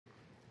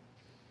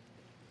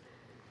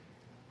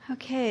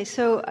Okay,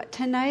 so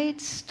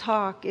tonight's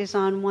talk is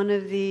on one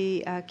of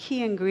the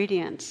key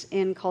ingredients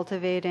in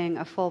cultivating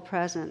a full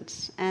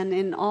presence and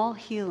in all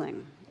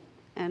healing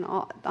and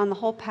on the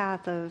whole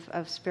path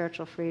of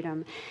spiritual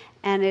freedom.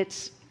 And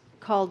it's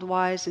called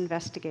wise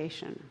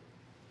investigation.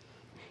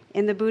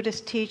 In the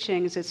Buddhist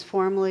teachings, it's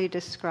formally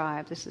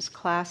described, this is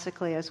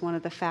classically, as one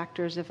of the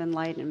factors of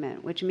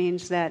enlightenment, which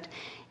means that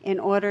in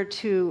order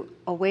to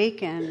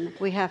awaken,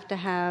 we have to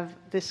have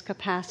this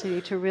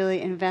capacity to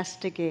really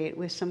investigate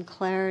with some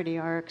clarity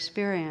our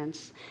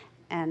experience,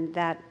 and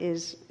that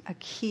is a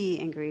key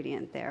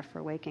ingredient there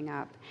for waking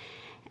up.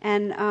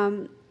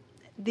 And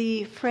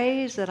the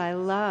phrase that I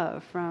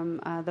love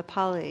from the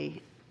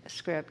Pali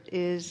script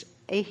is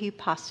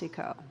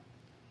ehipassiko.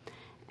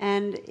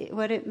 And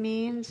what it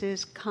means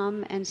is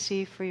come and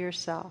see for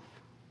yourself.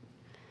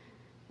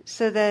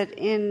 So that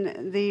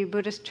in the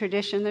Buddhist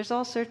tradition, there's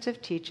all sorts of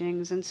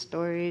teachings and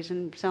stories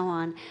and so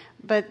on.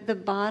 But the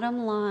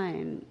bottom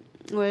line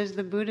was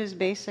the Buddha's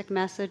basic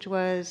message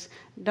was,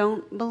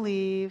 don't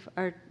believe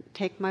or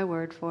take my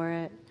word for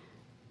it.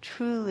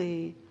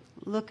 Truly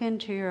look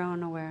into your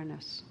own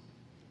awareness.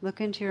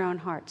 Look into your own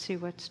heart. See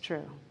what's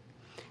true.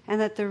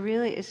 And that there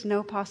really is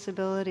no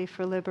possibility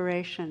for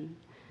liberation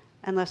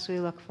unless we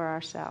look for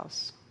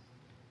ourselves.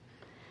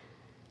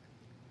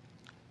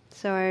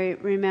 So I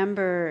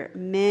remember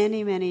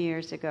many, many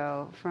years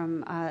ago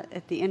from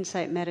at the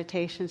Insight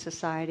Meditation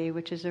Society,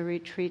 which is a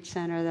retreat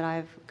center that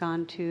I've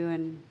gone to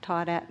and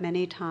taught at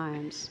many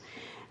times.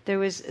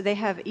 They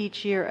have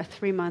each year a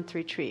 3-month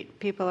retreat.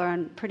 People are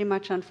pretty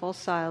much on full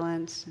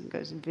silence. It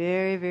goes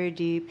very, very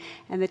deep.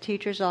 And the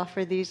teachers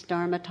offer these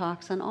Dharma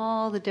talks on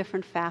all the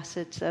different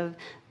facets of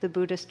the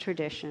Buddhist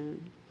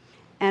tradition.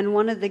 And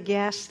one of the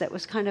guests that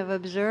was kind of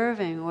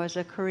observing was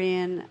a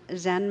Korean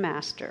Zen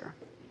master.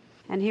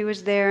 And he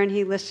was there and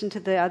he listened to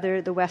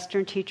the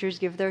Western teachers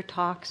give their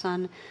talks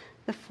on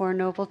the Four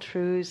Noble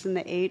Truths and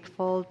the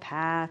Eightfold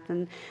Path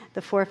and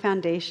the Four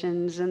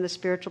Foundations and the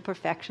Spiritual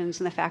Perfections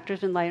and the Factors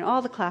of Enlightenment,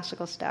 all the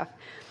classical stuff.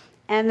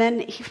 And then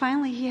he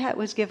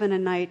was given a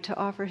night to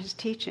offer his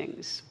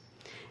teachings.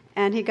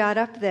 And he got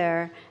up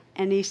there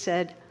and he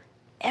said,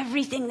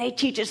 everything they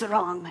teach is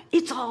wrong.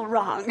 It's all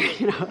wrong.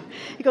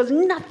 He goes,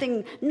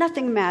 nothing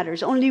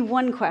matters. Only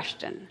one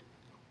question.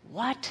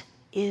 What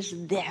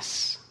is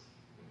this?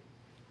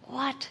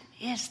 What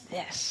is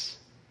this?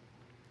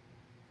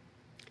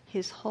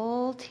 His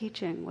whole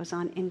teaching was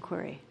on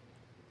inquiry.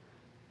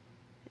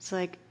 It's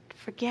like,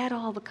 forget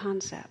all the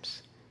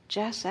concepts.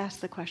 Just ask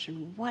the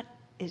question, what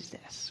is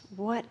this?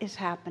 What is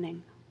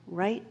happening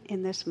right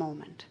in this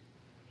moment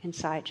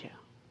inside you?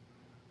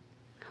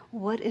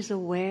 What is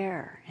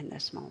aware in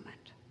this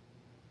moment?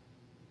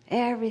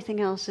 Everything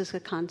else is a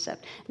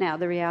concept. Now,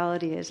 the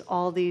reality is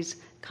all these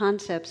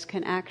concepts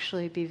can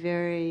actually be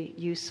very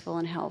useful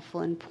and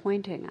helpful in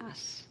pointing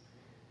us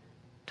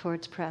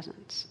towards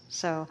presence.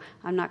 So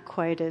I'm not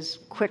quite as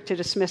quick to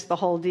dismiss the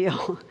whole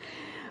deal.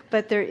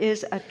 But there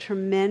is a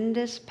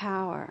tremendous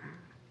power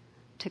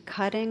to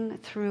cutting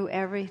through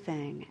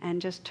everything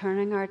and just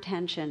turning our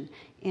attention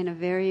in a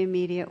very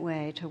immediate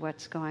way to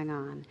what's going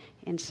on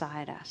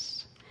inside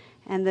us.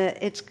 And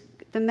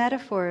the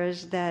metaphor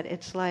is that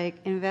it's like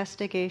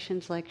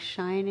investigation's like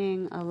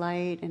shining a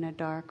light in a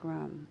dark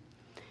room.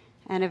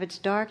 And if it's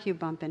dark, you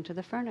bump into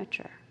the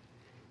furniture.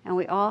 And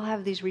we all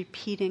have these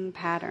repeating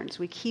patterns.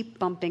 We keep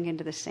bumping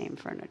into the same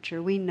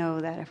furniture. We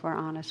know that if we're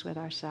honest with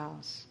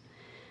ourselves.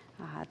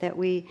 That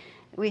we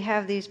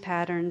have these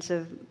patterns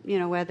of,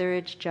 whether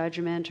it's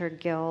judgment or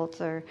guilt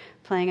or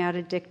playing out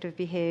addictive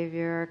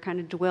behavior or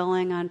kind of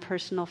dwelling on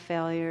personal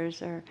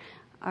failures or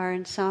are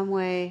in some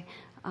way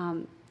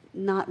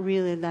not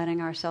really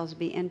letting ourselves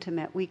be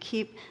intimate. We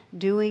keep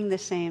doing the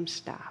same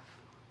stuff.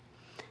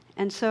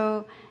 And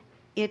so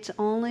it's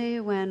only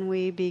when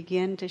we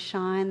begin to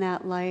shine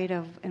that light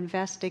of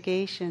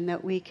investigation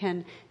that we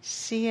can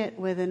see it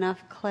with enough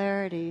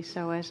clarity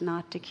so as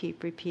not to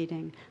keep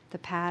repeating the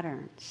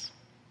patterns.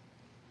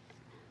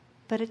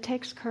 But it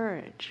takes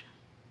courage.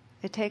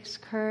 It takes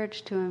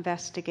courage to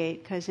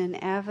investigate because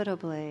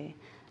inevitably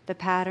the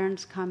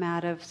patterns come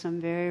out of some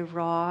very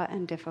raw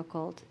and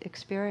difficult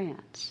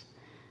experience.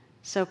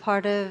 So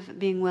part of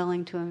being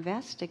willing to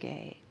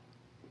investigate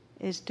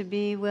is to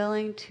be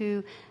willing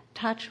to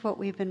touch what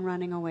we've been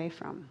running away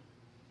from.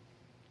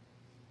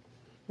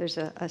 There's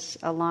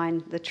a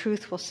line, the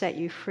truth will set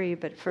you free,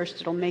 but first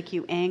it'll make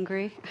you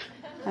angry.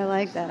 I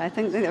like that. I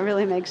think that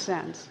really makes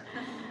sense.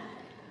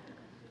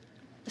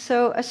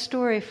 So a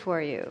story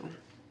for you.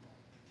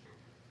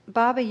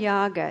 Baba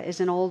Yaga is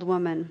an old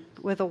woman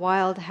with a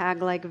wild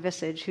hag-like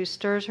visage who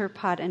stirs her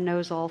pot and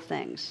knows all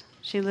things.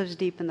 She lives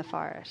deep in the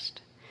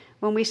forest.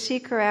 When we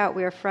seek her out,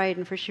 we are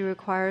frightened, for she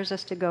requires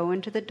us to go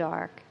into the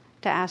dark,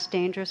 to ask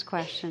dangerous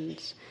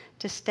questions,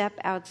 to step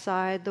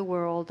outside the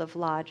world of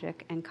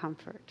logic and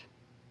comfort.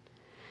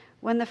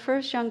 When the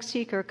first young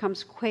seeker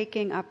comes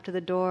quaking up to the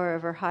door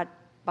of her hut,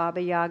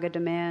 Baba Yaga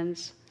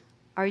demands,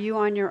 "Are you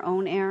on your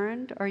own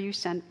errand, or are you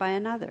sent by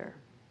another?"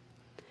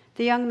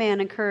 The young man,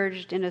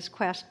 encouraged in his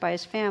quest by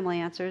his family,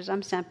 answers,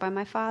 "I'm sent by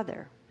my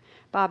father."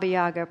 Baba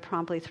Yaga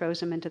promptly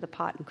throws him into the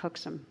pot and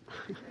cooks him.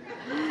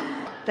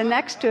 The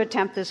next to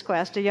attempt this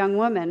quest, a young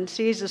woman,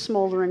 sees the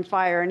smoldering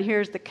fire and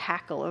hears the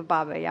cackle of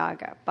Baba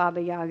Yaga.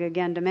 Baba Yaga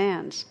again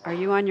demands, "Are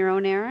you on your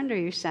own errand, or are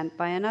you sent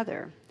by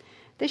another?"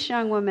 This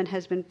young woman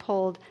has been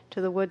pulled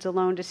to the woods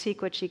alone to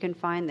seek what she can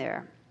find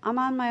there. "I'm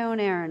on my own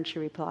errand," she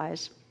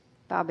replies.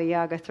 Baba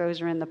Yaga throws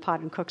her in the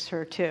pot and cooks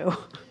her too.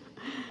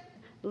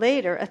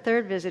 Later, a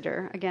third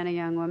visitor, again a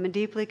young woman,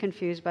 deeply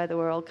confused by the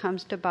world,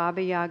 comes to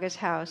Baba Yaga's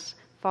house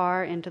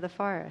far into the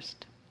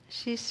forest.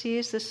 She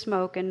sees the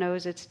smoke and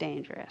knows it's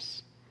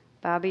dangerous.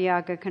 Baba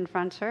Yaga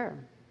confronts her.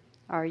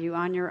 "Are you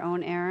on your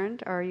own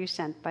errand, or are you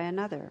sent by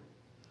another?"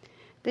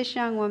 This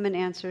young woman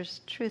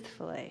answers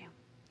truthfully,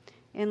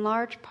 "In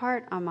large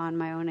part I'm on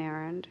my own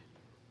errand,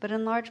 but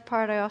in large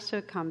part I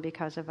also come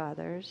because of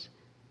others,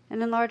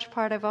 and in large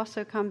part I've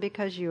also come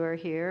because you are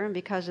here, and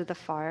because of the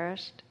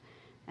forest,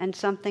 and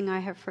something I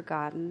have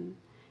forgotten,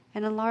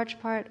 and in large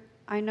part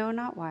I know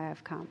not why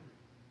I've come."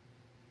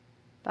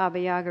 Baba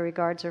Yaga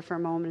regards her for a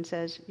moment and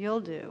says,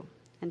 "You'll do,"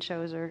 and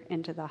shows her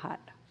into the hut.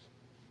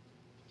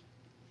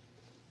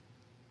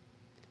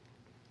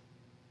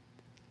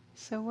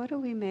 So what do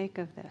we make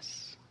of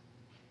this?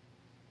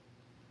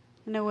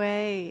 In a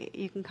way,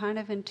 you can kind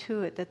of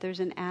intuit that there's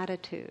an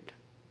attitude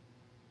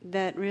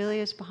that really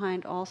is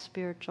behind all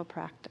spiritual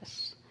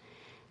practice.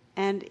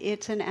 And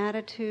it's an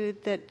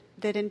attitude that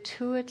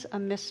intuits a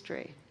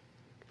mystery.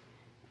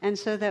 And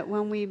so that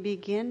when we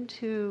begin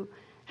to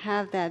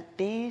have that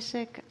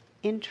basic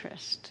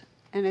interest,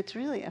 and it's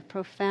really a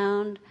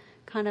profound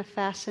kind of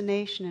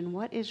fascination in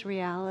what is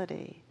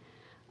reality,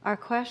 our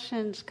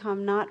questions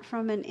come not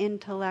from an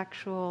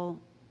intellectual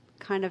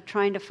kind of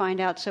trying to find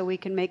out so we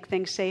can make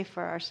things safe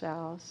for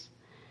ourselves.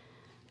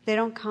 They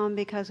don't come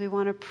because we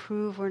want to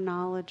prove we're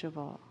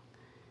knowledgeable.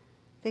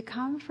 They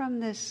come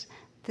from this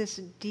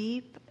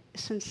deep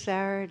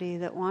sincerity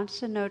that wants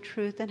to know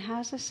truth and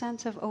has a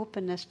sense of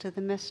openness to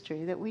the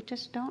mystery that we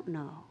just don't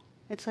know.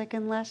 It's like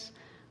unless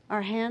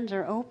our hands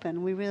are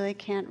open, we really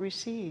can't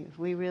receive.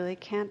 We really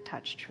can't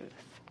touch truth.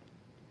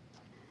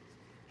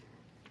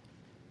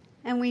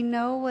 And we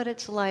know what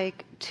it's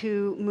like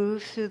to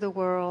move through the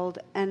world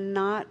and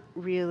not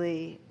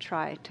really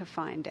try to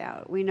find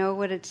out. We know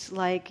what it's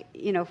like,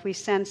 if we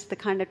sense the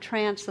kind of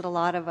trance that a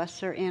lot of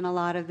us are in a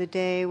lot of the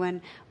day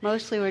when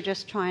mostly we're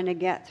just trying to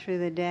get through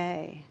the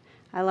day.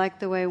 I like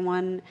the way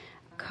one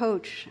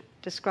coach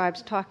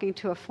describes talking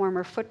to a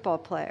former football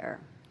player.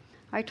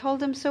 I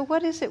told him, "So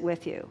what is it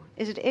with you?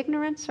 Is it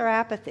ignorance or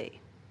apathy?"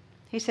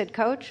 He said,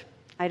 "Coach,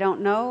 I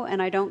don't know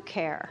and I don't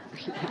care."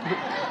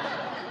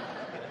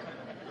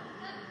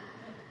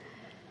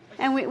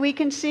 And we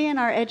can see in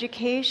our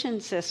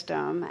education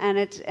system, and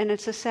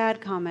it's a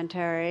sad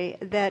commentary,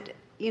 that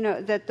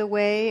that the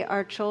way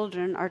our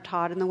children are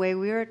taught and the way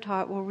we are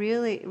taught will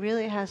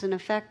really has an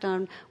effect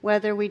on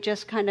whether we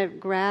just kind of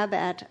grab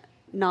at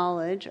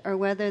knowledge or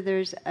whether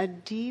there's a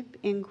deep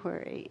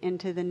inquiry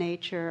into the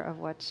nature of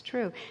what's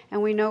true.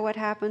 And we know what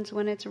happens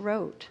when it's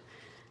rote.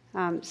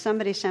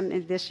 Somebody sent me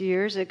this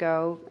years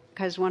ago,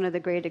 because one of the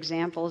great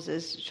examples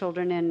is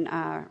children in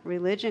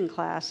religion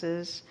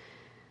classes.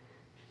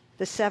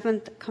 The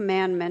seventh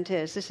commandment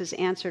is, this is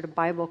answer to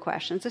Bible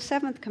questions, the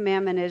seventh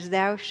commandment is,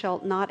 "Thou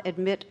shalt not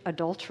admit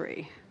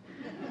adultery."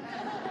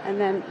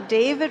 And then,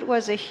 David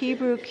was a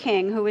Hebrew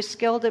king who was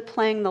skilled at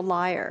playing the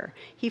lyre.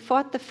 He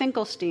fought the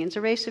Finkelsteins,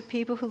 a race of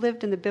people who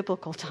lived in the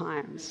biblical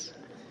times.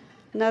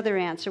 Another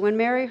answer, when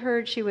Mary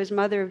heard she was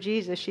mother of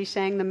Jesus, she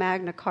sang the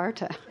Magna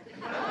Carta.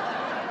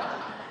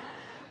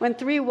 When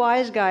three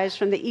wise guys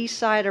from the east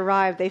side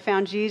arrived, they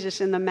found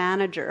Jesus in the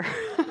manager.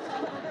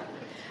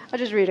 I'll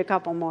just read a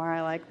couple more.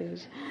 I like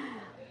these.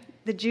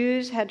 The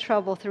Jews had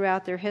trouble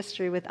throughout their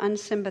history with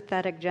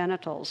unsympathetic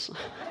genitals.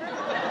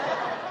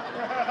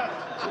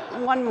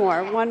 One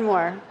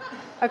more.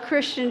 A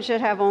Christian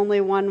should have only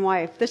one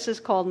wife. This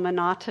is called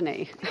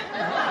monotony.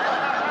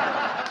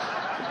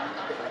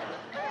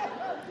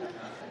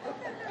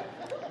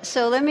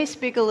 So let me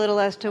speak a little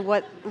as to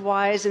what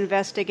wise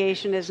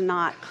investigation is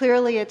not.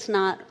 Clearly it's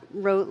not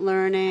rote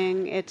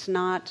learning. It's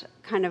not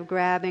kind of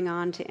grabbing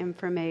onto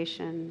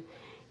information.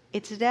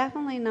 It's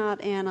definitely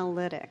not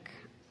analytic.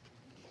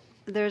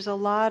 There's a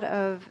lot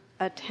of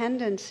a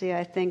tendency,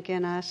 I think,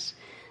 in us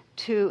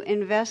to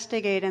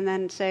investigate and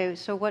then say,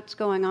 so what's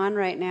going on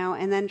right now?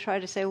 And then try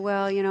to say,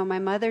 well, my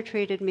mother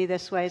treated me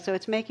this way, so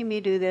it's making me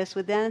do this,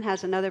 but then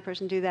has another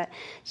person do that.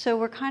 So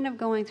we're kind of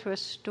going through a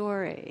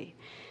story.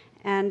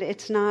 And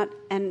it's not,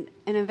 an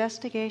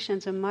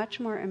investigation's a much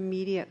more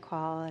immediate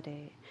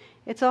quality.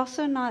 It's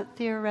also not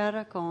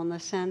theoretical in the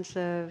sense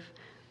of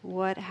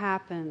what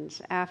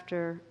happens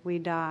after we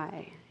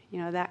die.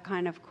 That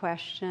kind of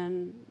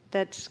question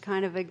that's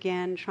kind of,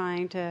 again,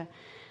 trying to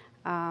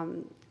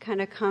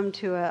kind of come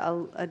to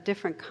a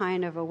different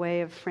kind of a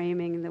way of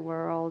framing the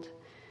world.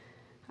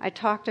 I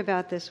talked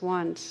about this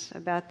once,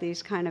 about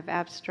these kind of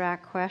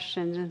abstract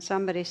questions, and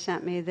somebody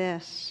sent me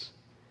this.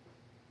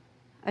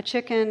 A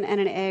chicken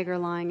and an egg are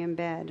lying in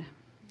bed.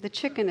 The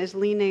chicken is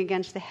leaning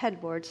against the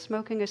headboard,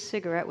 smoking a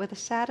cigarette with a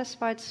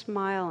satisfied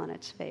smile on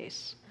its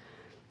face.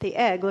 The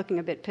egg, looking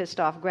a bit pissed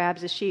off,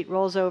 grabs a sheet,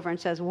 rolls over, and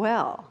says,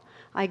 "Well,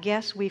 I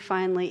guess we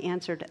finally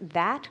answered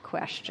that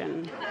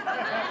question."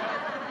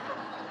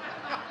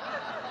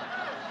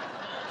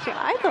 See,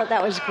 I thought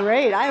that was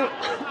great.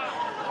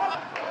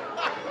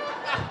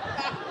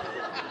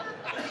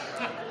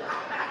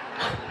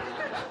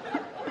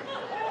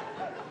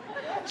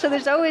 So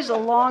there's always a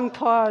long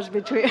pause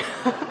between.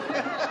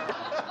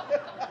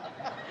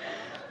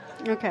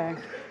 Okay.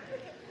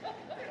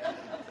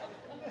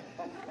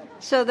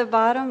 So the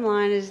bottom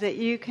line is that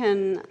you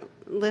can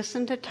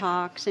listen to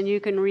talks and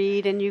you can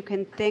read and you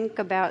can think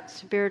about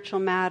spiritual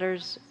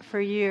matters for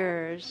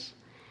years,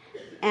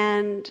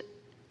 and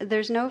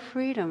there's no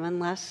freedom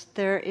unless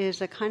there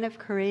is a kind of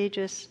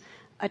courageous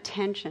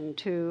attention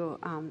to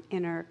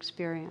inner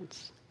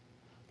experience.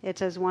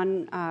 It's as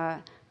one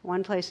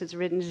place it's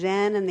written,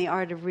 Zen and the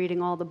art of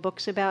reading all the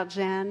books about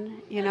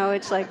Zen.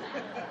 It's like...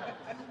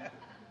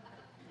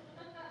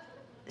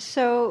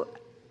 So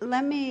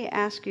let me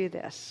ask you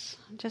this,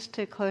 just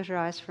to close your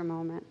eyes for a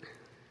moment.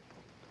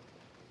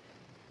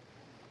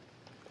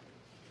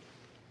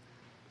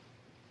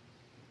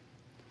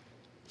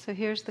 So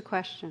here's the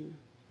question.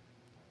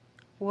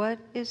 What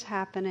is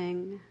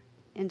happening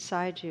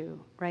inside you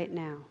right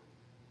now?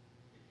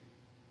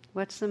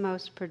 What's the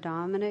most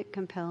predominant,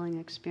 compelling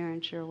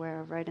experience you're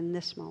aware of right in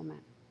this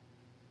moment?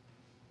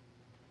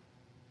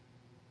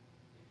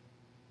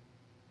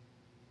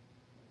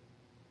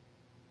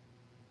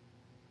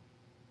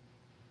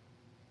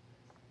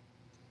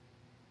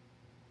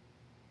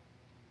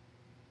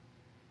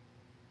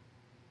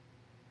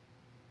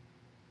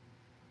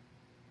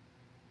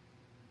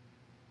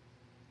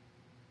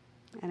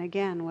 And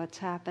again, what's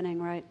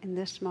happening right in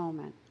this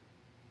moment?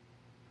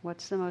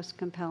 What's the most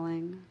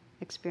compelling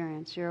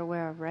experience you're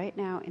aware of right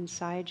now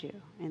inside you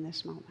in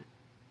this moment?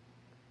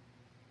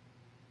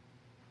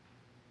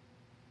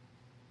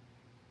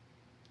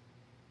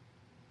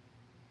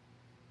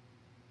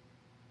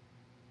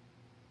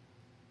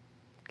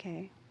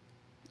 Okay,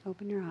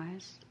 open your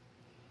eyes.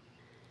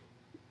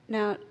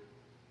 Now,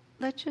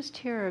 let's just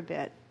hear a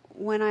bit.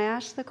 When I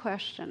asked the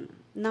question,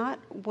 not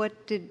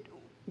what did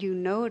you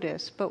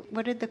notice, but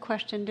what did the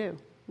question do?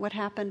 What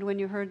happened when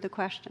you heard the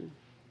question?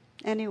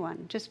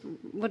 Anyone?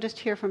 We'll just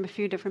hear from a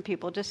few different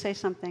people. Just say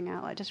something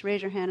out loud. Just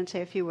raise your hand and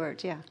say a few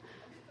words. Yeah.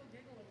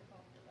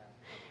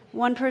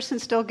 One person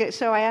still gets.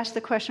 So I asked the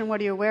question,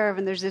 "What are you aware of?"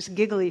 And there's this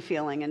giggly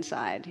feeling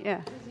inside.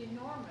 Yeah. There's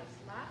enormous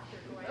laughter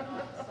going on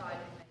inside of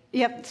me.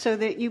 Yep. So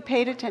that you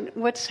paid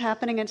attention. What's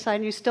happening inside,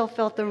 and you still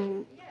felt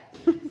the.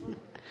 Yes.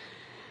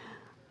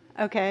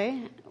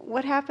 Okay.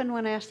 What happened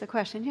when I asked the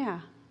question?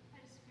 Yeah.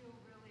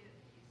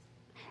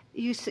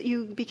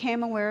 You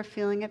became aware of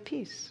feeling at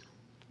peace.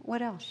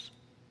 What else?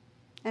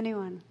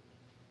 Anyone?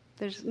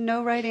 There's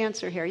no right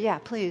answer here. Yeah,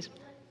 please.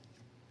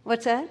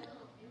 What's that?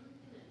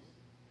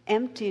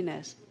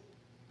 Emptiness.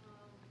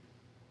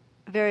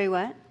 Very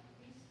what?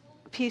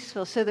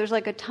 Peaceful. So there's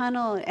like a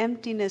tunnel,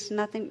 emptiness,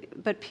 nothing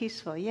but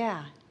peaceful.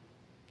 Yeah.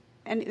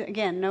 And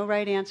again, no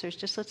right answers.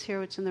 Just let's hear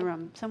what's in the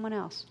room. Someone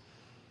else.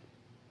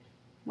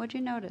 What'd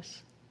you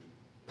notice?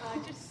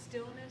 Just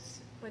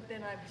stillness, but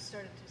then I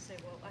started to say,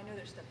 well, I know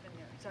there's stuff in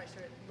there. So I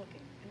started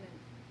looking, and then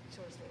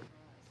sort of started.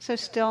 So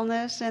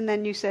stillness, and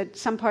then you said,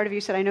 some part of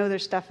you said, I know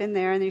there's stuff in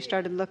there, and then you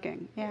started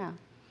looking. Yeah.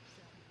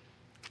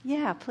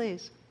 Yeah,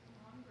 please.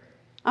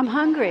 I'm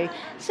hungry.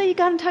 So you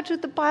got in touch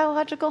with the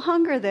biological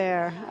hunger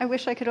there. I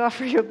wish I could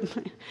offer you.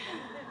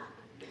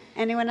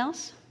 Anyone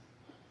else?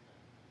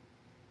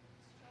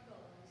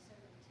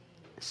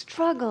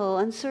 Struggle,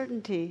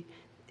 uncertainty.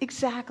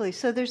 Exactly.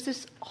 So there's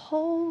this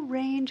whole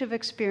range of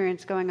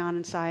experience going on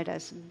inside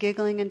us.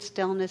 Giggling and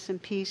stillness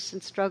and peace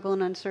and struggle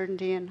and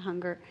uncertainty and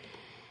hunger.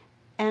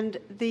 And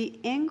the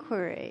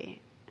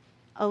inquiry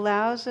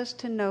allows us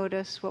to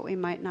notice what we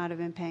might not have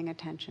been paying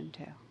attention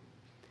to.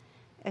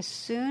 As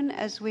soon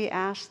as we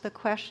ask the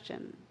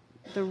question,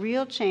 the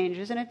real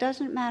changes, and it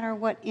doesn't matter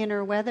what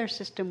inner weather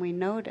system we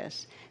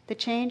notice, the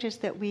change is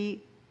that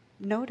we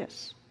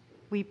notice.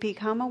 We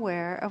become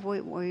aware of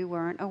what we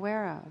weren't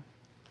aware of.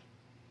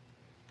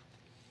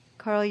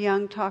 Carl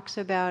Jung talks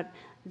about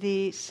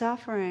the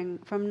suffering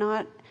from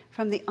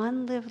the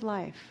unlived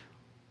life.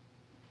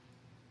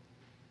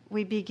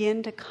 We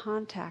begin to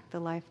contact the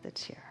life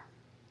that's here.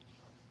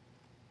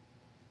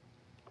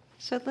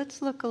 So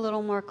let's look a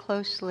little more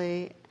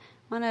closely.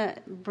 I want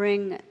to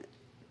bring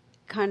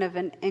kind of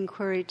an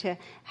inquiry to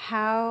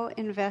how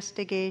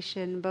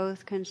investigation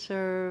both can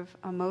serve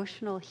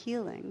emotional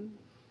healing,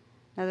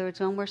 in other words,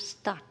 when we're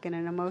stuck in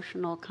an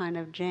emotional kind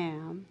of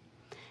jam,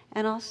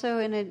 and also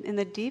in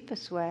the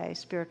deepest way,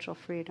 spiritual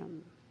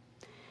freedom.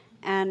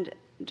 And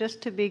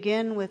just to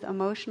begin with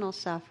emotional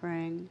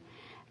suffering,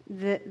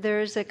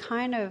 there's a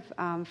kind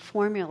of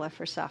formula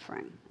for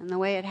suffering. And the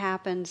way it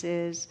happens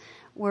is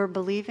we're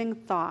believing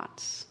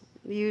thoughts.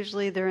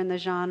 Usually they're in the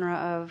genre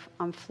of,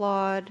 I'm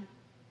flawed,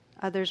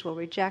 others will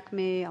reject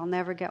me, I'll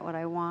never get what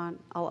I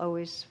want, I'll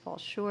always fall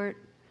short,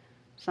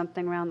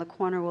 something around the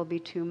corner will be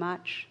too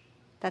much.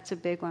 That's a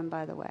big one,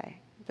 by the way,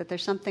 that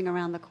there's something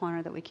around the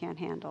corner that we can't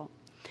handle.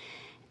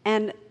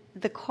 And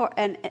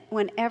and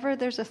whenever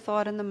there's a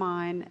thought in the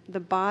mind, the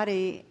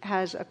body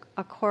has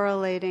a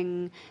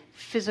correlating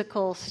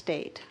physical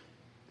state.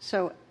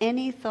 So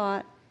any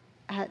thought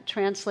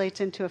translates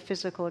into a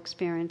physical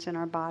experience in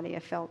our body, a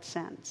felt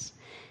sense.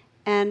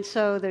 And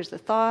so there's the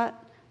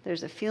thought,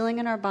 there's a feeling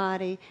in our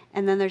body,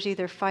 and then there's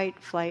either fight,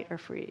 flight, or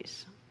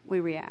freeze. We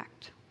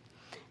react.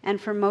 And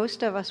for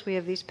most of us, we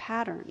have these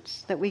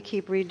patterns that we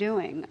keep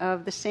redoing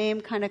of the same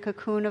kind of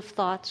cocoon of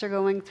thoughts are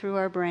going through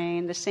our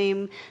brain, the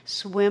same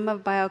swim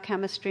of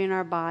biochemistry in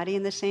our body,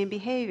 and the same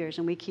behaviors,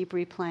 and we keep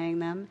replaying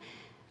them.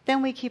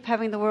 Then we keep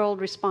having the world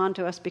respond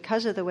to us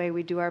because of the way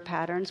we do our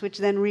patterns, which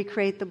then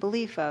recreate the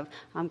belief of,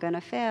 I'm going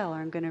to fail,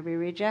 or I'm going to be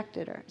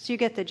rejected. So you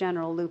get the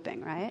general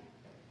looping, right?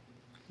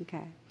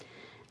 Okay.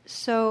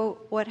 So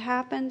what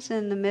happens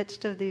in the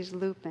midst of these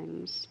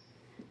loopings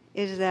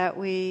is that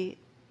we,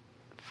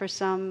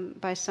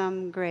 by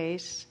some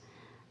grace,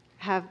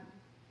 have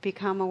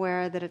become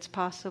aware that it's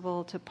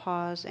possible to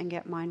pause and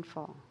get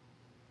mindful.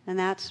 And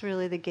that's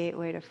really the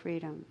gateway to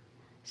freedom.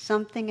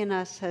 Something in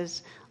us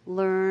has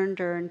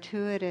learned or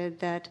intuited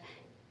that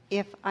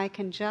if I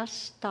can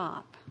just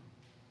stop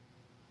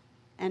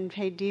and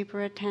pay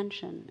deeper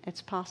attention,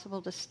 it's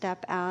possible to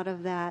step out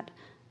of that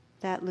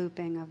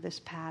looping of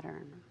this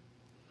pattern.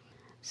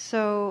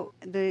 So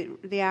the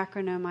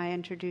acronym I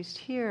introduced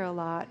here a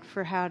lot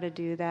for how to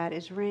do that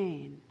is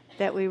RAIN.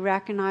 That we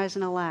recognize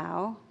and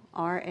allow,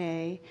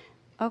 R-A,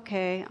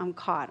 okay, I'm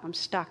caught, I'm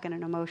stuck in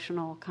an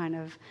emotional kind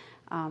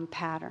of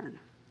pattern.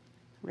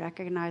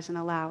 Recognize and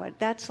allow it.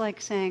 That's like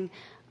saying,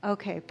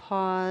 okay,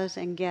 pause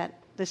and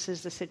get, this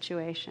is the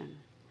situation.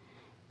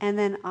 And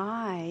then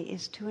I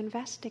is to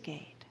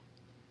investigate.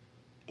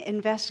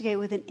 Investigate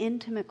with an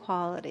intimate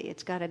quality.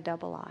 It's got a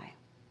double I.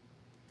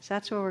 So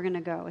that's where we're going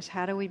to go, is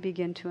how do we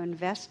begin to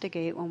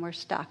investigate when we're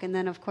stuck? And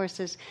then, of course,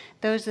 as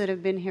those that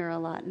have been here a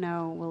lot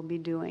know, we'll be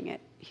doing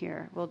it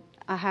here.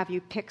 I'll have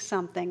you pick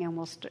something and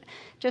we'll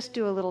just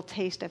do a little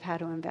taste of how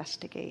to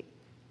investigate.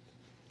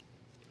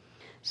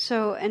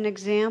 So an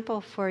example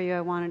for you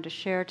I wanted to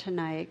share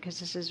tonight, because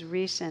this is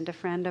recent. A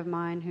friend of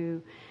mine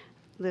who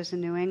lives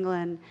in New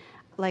England,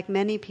 like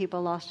many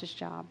people, lost his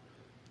job.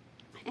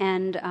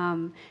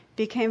 And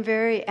became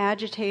very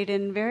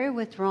agitated and very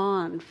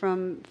withdrawn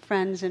from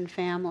friends and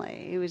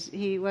family.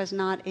 He was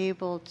not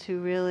able to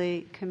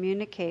really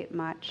communicate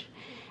much.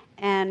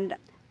 And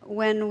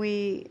when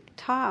we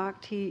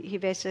talked, he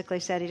basically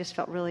said he just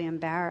felt really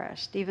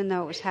embarrassed, even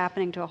though it was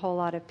happening to a whole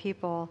lot of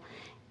people.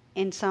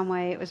 In some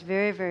way, it was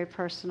very, very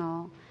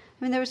personal.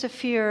 I mean, there was a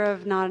fear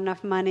of not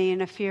enough money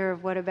and a fear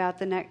of what about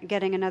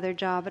getting another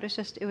job, but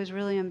it was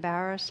really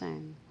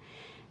embarrassing.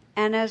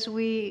 And as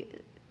we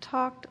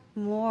talked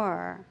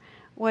more,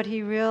 what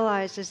he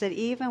realized is that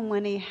even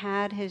when he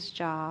had his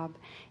job,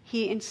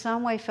 he in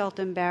some way felt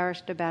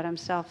embarrassed about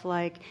himself,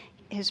 like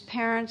his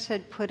parents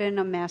had put in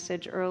a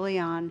message early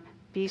on,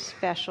 be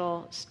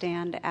special,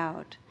 stand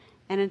out.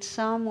 And in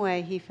some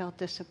way he felt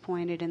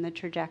disappointed in the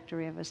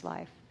trajectory of his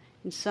life.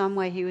 In some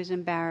way he was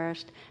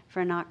embarrassed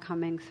for not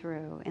coming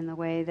through in the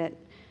way that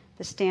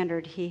the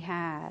standard he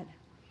had.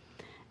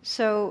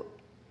 So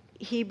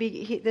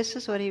this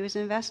is what he was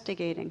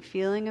investigating,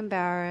 feeling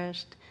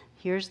embarrassed.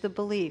 Here's the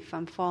belief,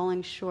 I'm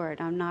falling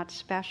short, I'm not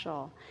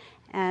special.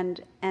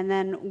 And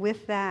then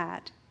with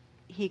that,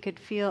 he could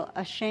feel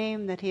a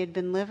shame that he had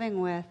been living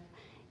with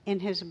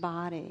in his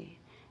body.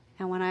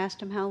 And when I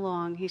asked him how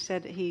long, he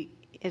said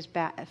as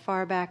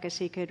far back as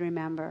he could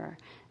remember,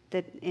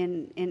 that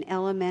in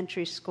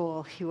elementary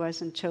school he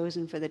wasn't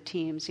chosen for the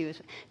teams.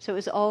 So it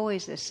was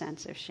always this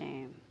sense of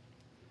shame.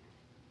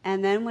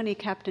 And then when he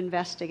kept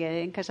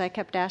investigating, because I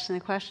kept asking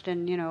the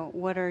question,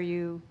 what are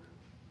you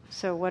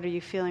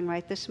feeling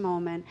right this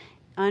moment?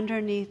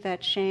 Underneath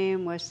that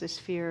shame was this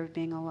fear of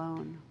being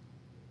alone.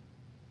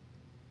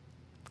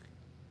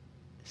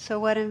 So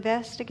what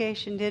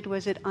investigation did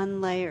was it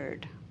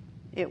unlayered.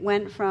 It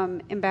went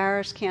from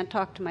embarrassed, can't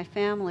talk to my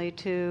family,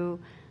 to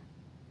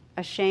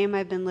a shame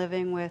I've been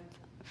living with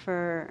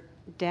for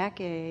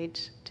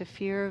decades, to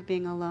fear of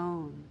being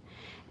alone.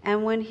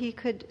 And when he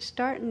could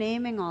start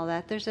naming all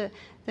that,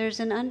 there's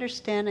an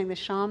understanding, the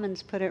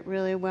shamans put it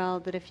really well,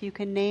 that if you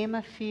can name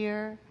a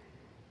fear,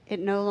 it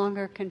no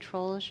longer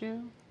controls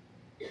you.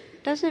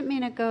 Doesn't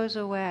mean it goes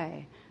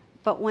away,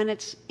 but when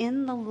it's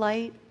in the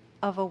light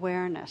of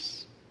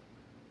awareness.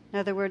 In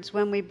other words,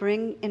 when we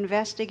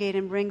investigate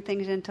and bring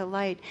things into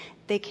light,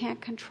 they can't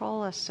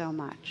control us so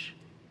much.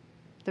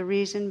 The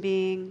reason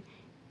being,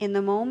 in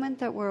the moment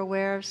that we're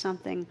aware of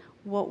something,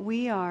 what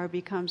we are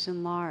becomes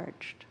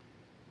enlarged.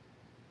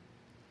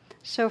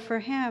 So for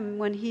him,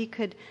 when he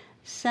could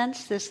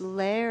sense this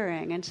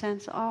layering and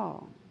sense,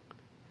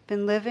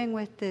 been living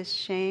with this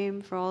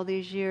shame for all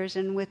these years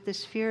and with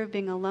this fear of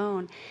being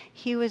alone,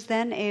 he was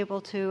then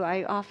able to,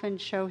 I often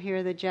show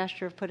here the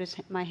gesture of put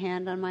my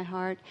hand on my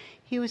heart,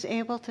 he was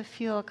able to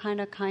feel a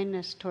kind of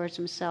kindness towards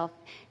himself.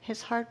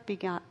 His heart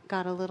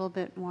got a little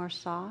bit more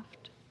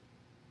soft.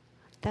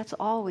 That's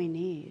all we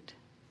need.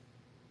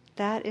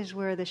 that is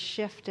where the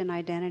shift in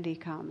identity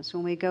comes.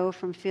 When we go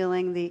from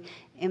feeling the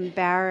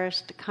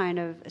embarrassed kind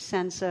of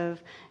sense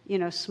of,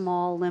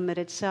 small,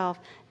 limited self,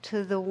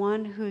 to the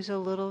one who's a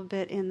little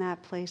bit in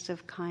that place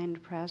of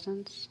kind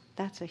presence,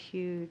 that's a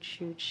huge,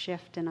 huge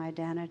shift in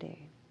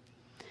identity.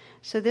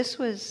 So this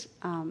was,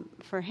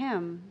 for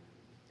him,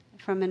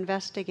 from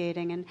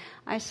investigating. And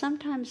I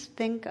sometimes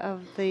think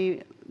of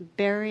the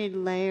buried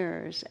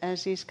layers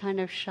as these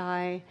kind of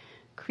shy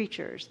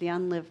creatures, the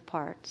unlived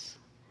parts,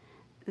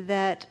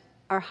 that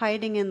are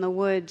hiding in the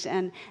woods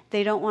and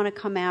they don't want to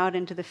come out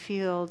into the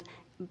field.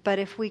 But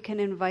if we can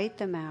invite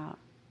them out,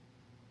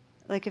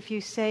 like if you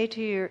say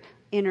to your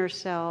inner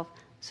self,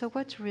 so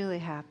what's really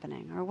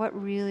happening, or what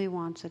really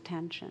wants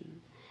attention?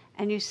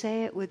 And you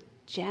say it with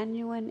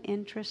genuine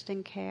interest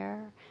and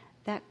care,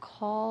 that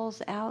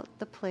calls out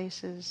the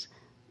places,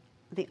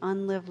 the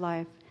unlived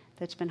life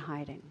that's been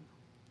hiding.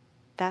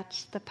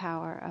 That's the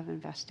power of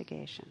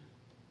investigation.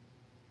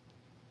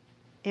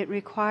 It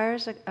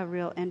requires a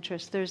real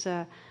interest. There's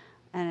a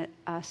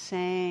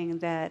saying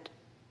that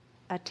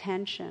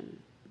attention,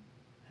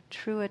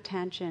 true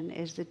attention,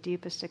 is the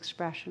deepest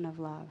expression of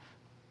love.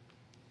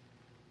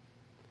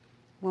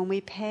 When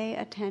we pay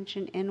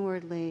attention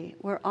inwardly,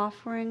 we're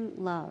offering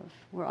love.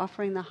 We're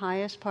offering the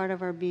highest part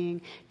of our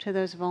being to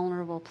those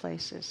vulnerable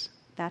places.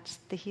 That's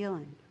the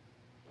healing.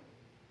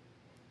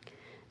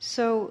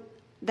 So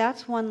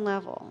that's one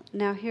level.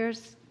 Now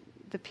here's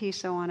the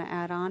piece I want to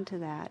add on to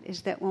that,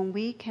 is that when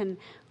we can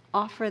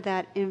offer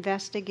that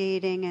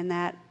investigating and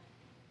that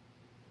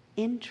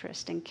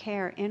interest and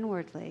care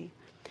inwardly,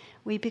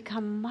 we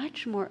become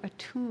much more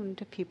attuned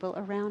to people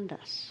around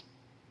us.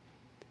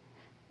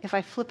 If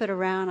I flip it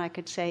around, I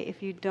could say,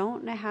 if you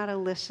don't know how to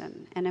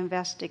listen and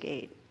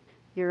investigate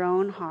your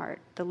own heart,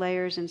 the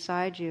layers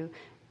inside you,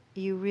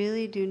 you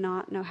really do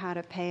not know how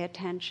to pay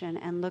attention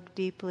and look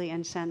deeply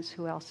and sense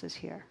who else is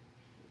here.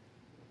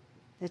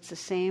 It's the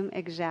same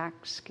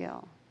exact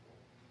skill.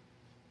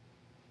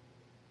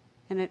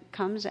 And it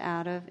comes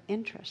out of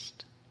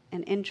interest,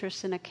 an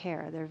interest and a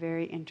care. They're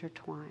very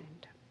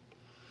intertwined.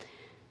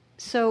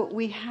 So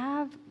we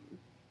have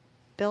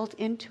built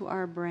into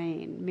our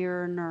brain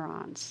mirror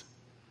neurons.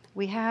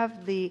 We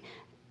have the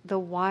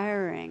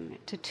wiring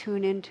to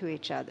tune into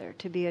each other,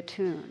 to be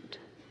attuned.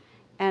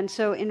 And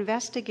so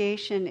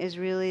investigation is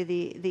really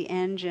the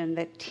engine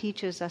that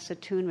teaches us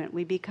attunement.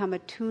 We become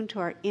attuned to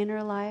our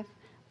inner life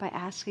by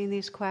asking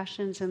these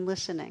questions and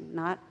listening,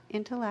 not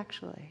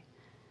intellectually,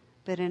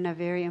 but in a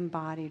very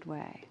embodied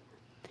way.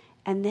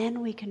 And then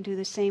we can do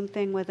the same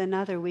thing with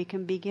another. We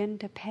can begin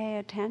to pay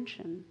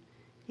attention,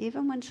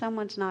 even when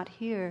someone's not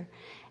here,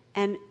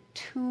 and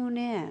tune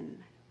in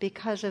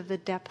because of the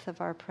depth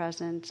of our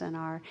presence and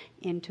our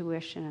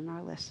intuition and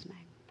our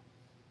listening.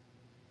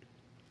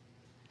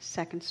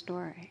 Second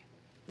story.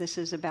 This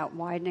is about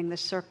widening the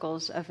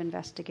circles of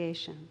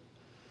investigation.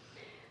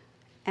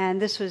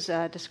 And this was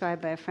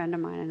described by a friend of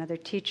mine, another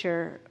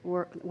teacher,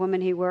 woman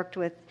he worked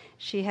with.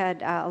 She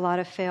had a lot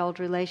of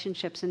failed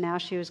relationships, and now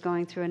she was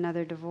going through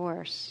another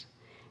divorce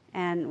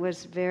and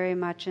was very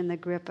much in the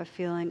grip of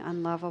feeling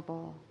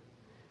unlovable.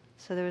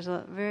 So there was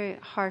a very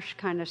harsh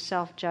kind of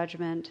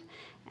self-judgment,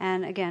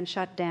 and again,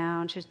 shut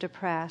down. She was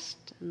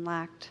depressed and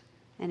lacked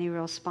any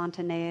real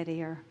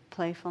spontaneity or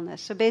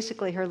playfulness. So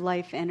basically her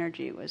life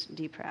energy was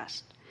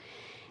depressed.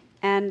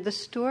 And the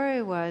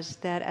story was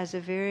that as a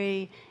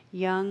very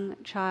young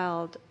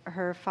child,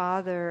 her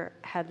father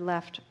had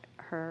left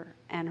her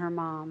and her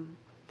mom.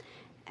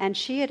 And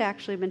she had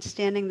actually been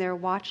standing there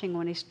watching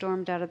when he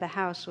stormed out of the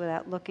house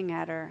without looking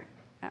at her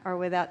or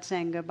without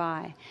saying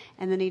goodbye.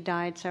 And then he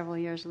died several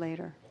years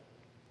later.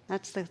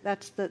 That's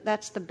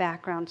the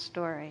background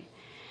story.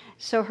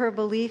 So her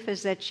belief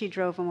is that she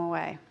drove him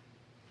away,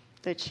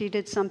 that she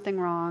did something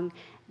wrong,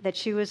 that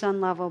she was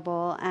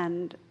unlovable,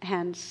 and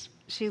hence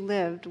she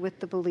lived with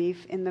the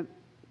belief in the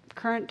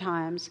current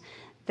times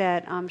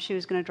that she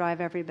was going to drive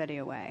everybody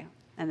away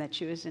and that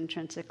she was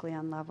intrinsically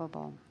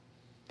unlovable.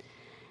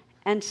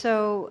 And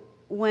so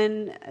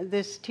when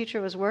this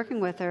teacher was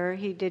working with her,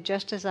 he did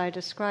just as I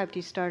described.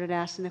 He started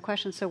asking the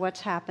question, so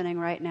what's happening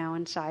right now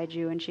inside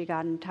you? And she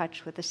got in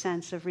touch with a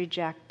sense of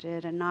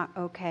rejected and not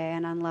okay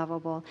and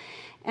unlovable.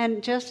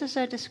 And just as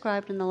I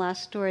described in the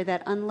last story,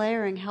 that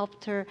unlayering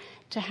helped her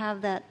to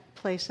have that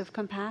place of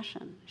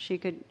compassion. She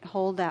could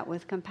hold that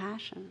with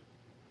compassion.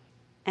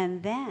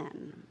 And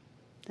then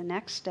the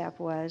next step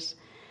was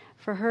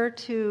for her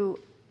to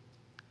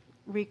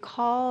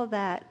recall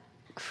that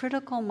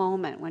critical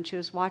moment when she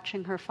was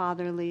watching her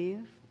father leave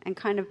and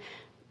kind of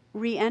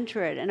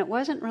re-enter it. And it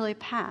wasn't really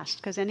past,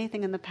 because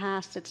anything in the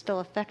past that's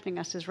still affecting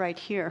us is right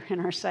here in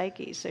our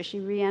psyche. So she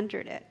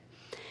re-entered it.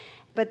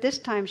 But this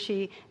time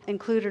she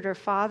included her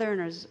father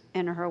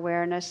in her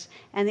awareness,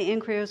 and the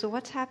inquiry was, well,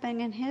 what's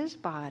happening in his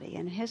body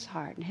and his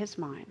heart and his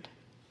mind?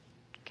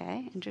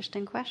 Okay,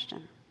 interesting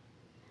question.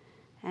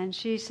 And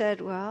she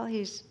said, well,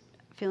 he's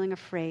feeling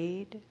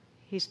afraid.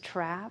 He's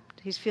trapped.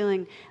 He's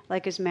feeling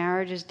like his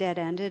marriage is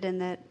dead-ended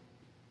and that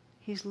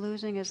he's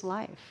losing his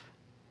life.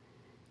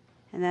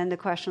 And then the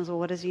question was, well,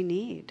 what does he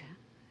need?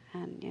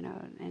 And,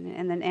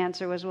 and the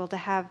answer was, well,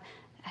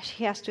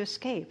 he has to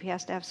escape. He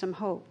has to have some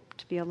hope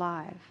to be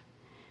alive.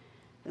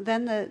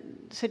 Then the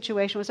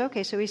situation was,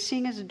 okay, so he's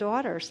seeing his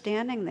daughter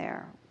standing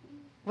there.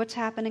 What's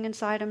happening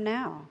inside him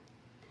now?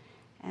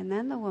 And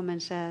then the woman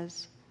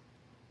says,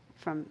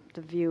 from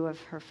the view of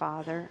her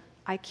father,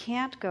 I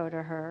can't go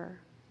to her.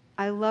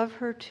 I love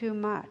her too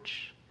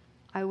much.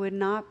 I would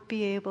not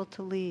be able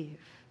to leave.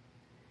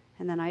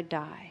 And then I'd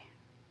die.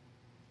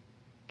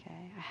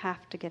 Okay, I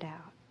have to get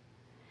out.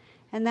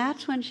 And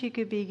that's when she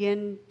could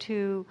begin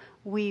to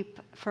weep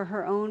for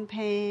her own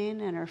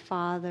pain and her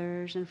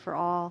father's and for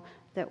all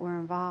that were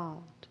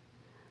involved.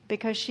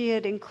 Because she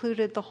had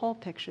included the whole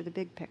picture, the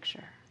big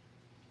picture.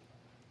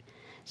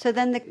 So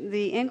then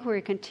the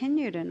inquiry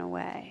continued in a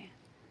way.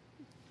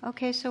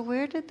 Okay, so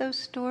where did those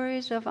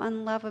stories of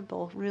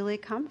unlovable really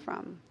come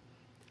from?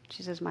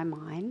 She says, my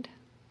mind.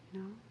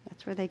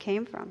 That's where they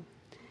came from.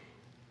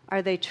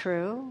 Are they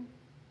true?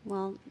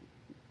 Well,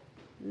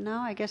 no,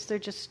 I guess they're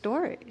just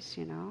stories,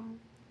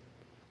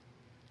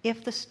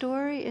 If the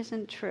story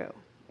isn't true,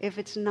 if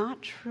it's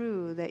not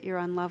true that you're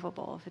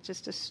unlovable, if it's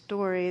just a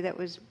story that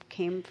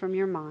came from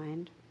your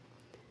mind,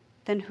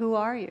 then who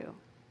are you?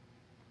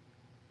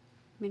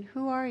 I mean,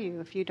 who are you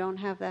if you don't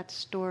have that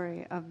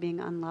story of being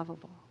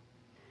unlovable?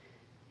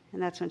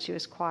 And that's when she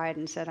was quiet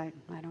and said, I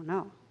don't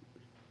know.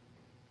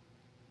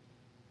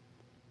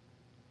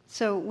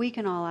 So we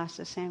can all ask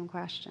the same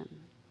question.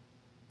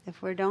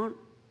 If we don't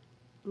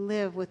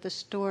live with the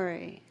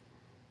story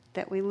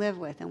that we live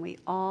with, and we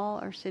all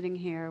are sitting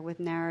here with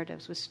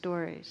narratives, with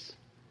stories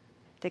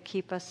that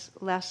keep us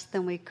less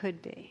than we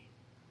could be,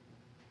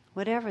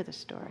 whatever the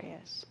story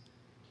is.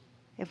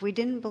 If we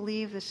didn't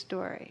believe the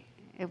story,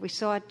 if we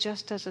saw it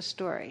just as a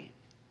story,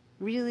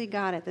 really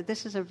got it, that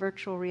this is a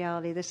virtual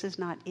reality, this is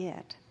not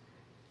it,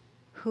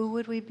 who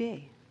would we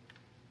be?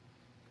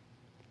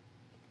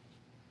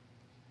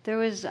 There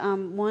was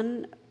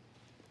one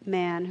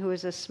man who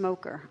was a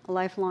smoker, a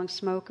lifelong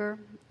smoker,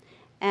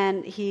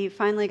 and he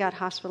finally got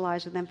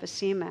hospitalized with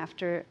emphysema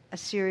after a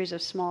series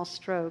of small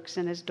strokes,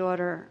 and his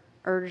daughter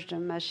urged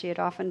him, as she had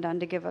often done,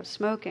 to give up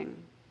smoking.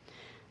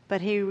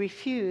 But he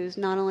refused.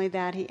 Not only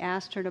that, he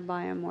asked her to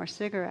buy him more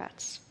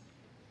cigarettes.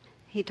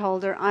 He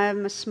told her,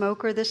 I'm a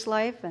smoker this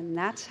life, and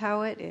that's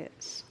how it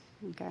is.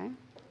 Okay?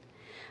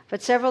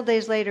 But several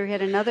days later, he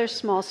had another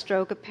small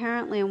stroke,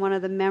 apparently in one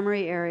of the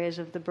memory areas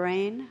of the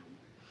brain.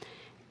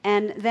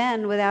 And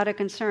then, without a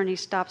concern, he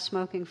stopped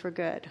smoking for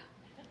good.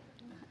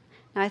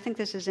 Now, I think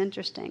this is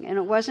interesting. And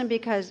it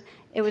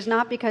was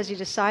not because he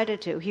decided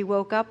to. He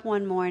woke up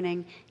one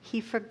morning, he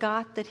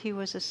forgot that he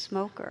was a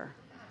smoker.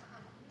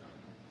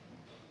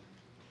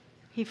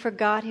 He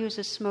forgot he was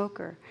a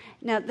smoker.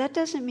 Now, that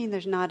doesn't mean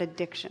there's not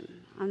addiction.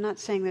 I'm not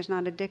saying there's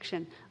not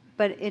addiction.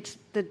 But it's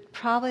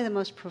probably the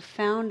most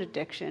profound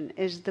addiction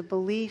is the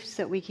beliefs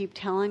that we keep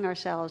telling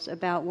ourselves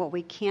about what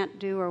we can't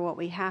do or what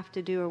we have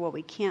to do or what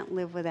we can't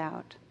live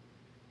without.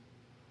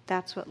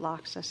 That's what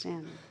locks us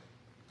in.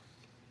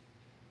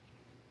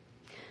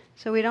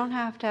 So we don't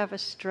have to have a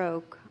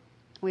stroke.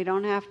 We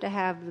don't have to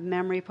have the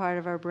memory part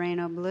of our brain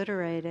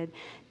obliterated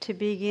to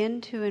begin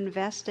to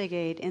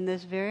investigate in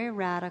this very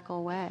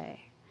radical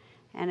way.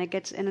 And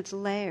it's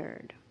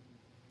layered.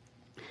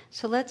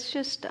 So let's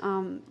just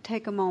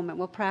take a moment.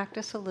 We'll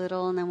practice a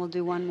little, and then we'll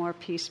do one more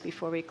piece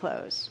before we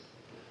close.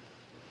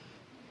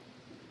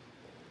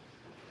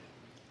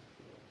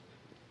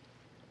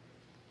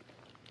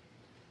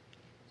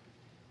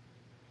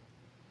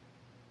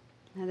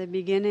 Now, the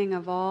beginning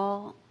of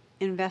all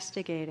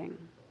investigating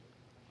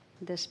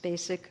this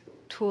basic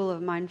tool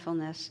of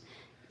mindfulness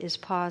is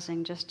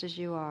pausing just as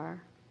you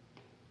are.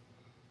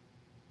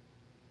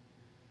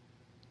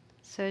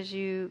 So as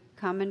you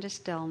come into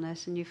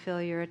stillness and you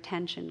feel your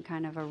attention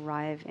kind of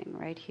arriving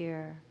right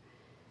here,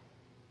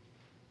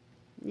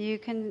 you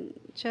can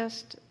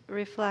just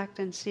reflect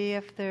and see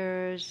if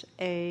there's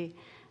a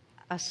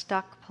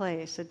stuck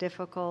place, a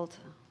difficult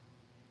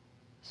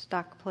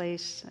stuck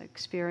place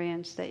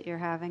experience that you're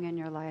having in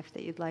your life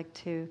that you'd like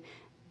to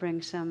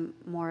bring some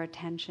more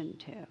attention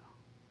to.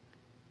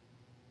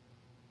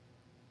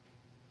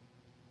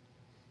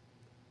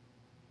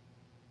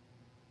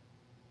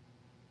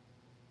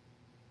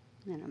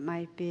 And it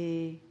might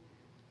be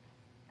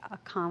a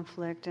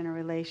conflict in a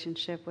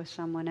relationship with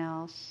someone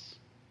else.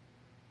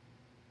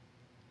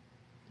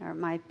 Or it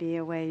might be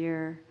a way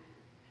you're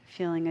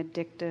feeling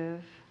addictive.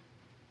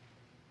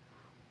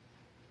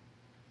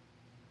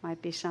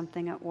 Might be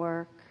something at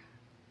work,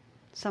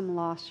 some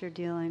loss you're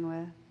dealing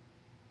with.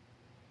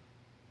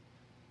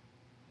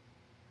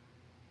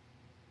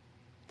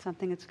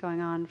 Something that's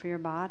going on for your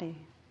body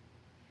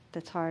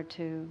that's hard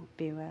to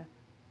be with.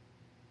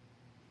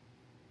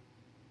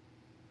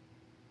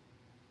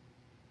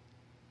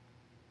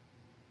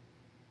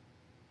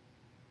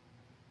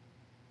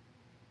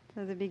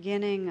 So the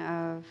beginning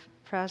of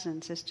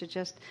presence is to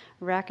just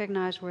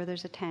recognize where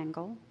there's a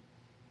tangle.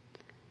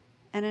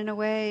 And in a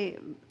way,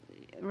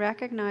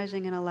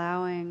 recognizing and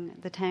allowing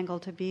the tangle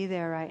to be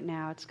there right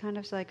now, it's kind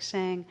of like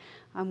saying,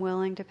 I'm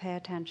willing to pay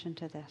attention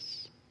to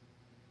this.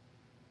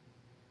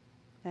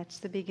 That's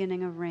the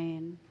beginning of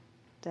rain.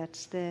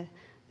 That's the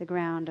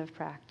ground of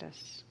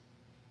practice.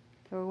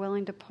 So we're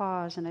willing to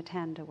pause and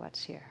attend to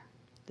what's here,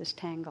 this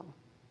tangle.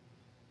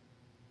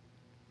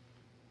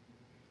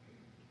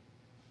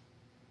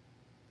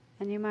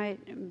 And you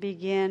might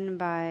begin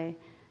by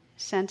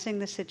sensing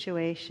the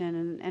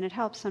situation, and it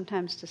helps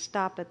sometimes to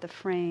stop at the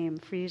frame,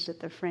 freeze at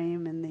the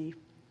frame in the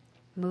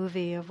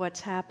movie of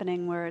what's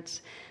happening, where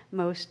it's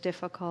most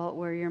difficult,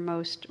 where you're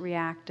most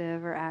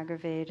reactive or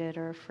aggravated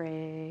or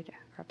afraid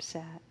or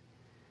upset.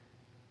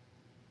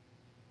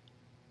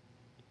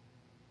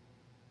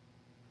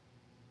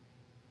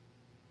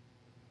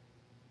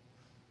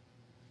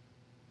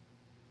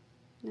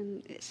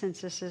 And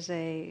since this is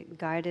a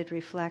guided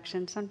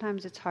reflection,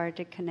 sometimes it's hard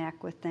to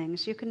connect with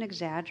things. You can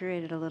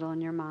exaggerate it a little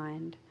in your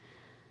mind.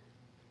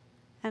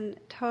 And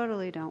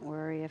totally don't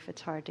worry if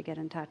it's hard to get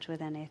in touch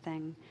with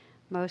anything.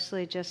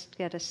 Mostly just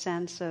get a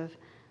sense of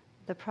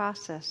the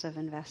process of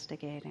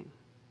investigating.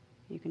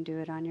 You can do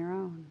it on your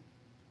own.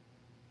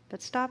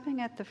 But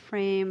stopping at the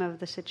frame of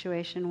the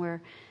situation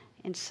where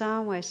in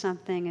some way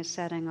something is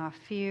setting off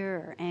fear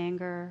or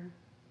anger,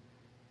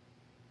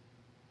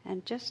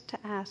 and just to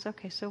ask,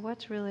 okay, so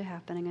what's really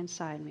happening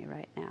inside me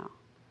right now?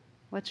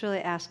 What's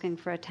really asking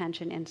for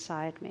attention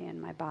inside me,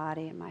 in my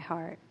body, in my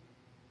heart?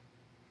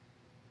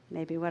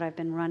 Maybe what I've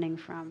been running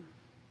from,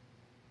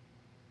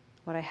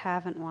 what I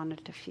haven't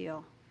wanted to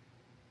feel.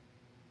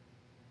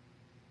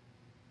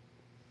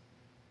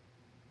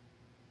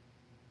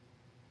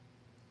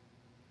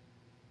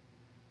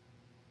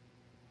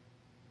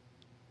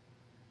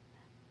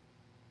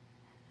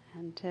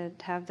 And to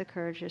have the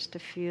courage just to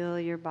feel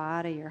your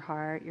body, your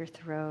heart, your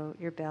throat,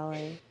 your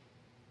belly.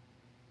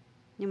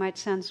 You might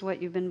sense what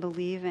you've been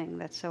believing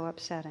that's so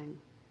upsetting.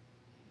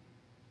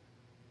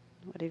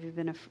 What have you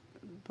been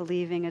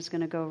believing is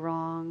going to go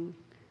wrong?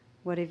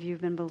 What have you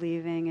been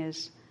believing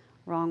is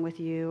wrong with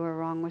you or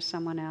wrong with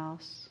someone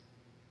else?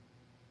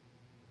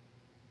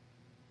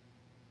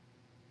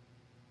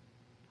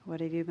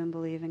 What have you been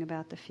believing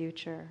about the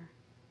future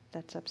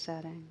that's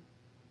upsetting?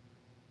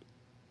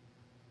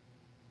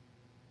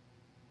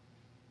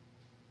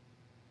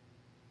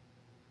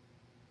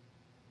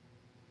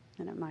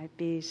 And it might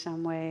be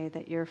some way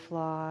that you're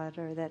flawed,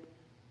 or that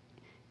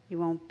you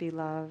won't be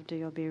loved, or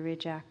you'll be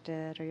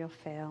rejected, or you'll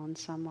fail in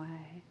some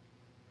way.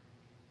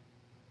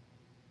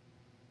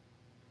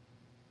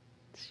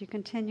 So you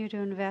continue to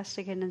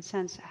investigate and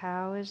sense,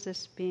 how is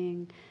this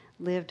being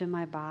lived in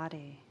my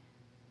body?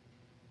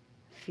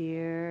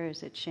 Fear?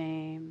 Is it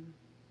shame?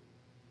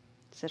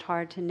 Is it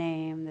hard to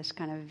name, this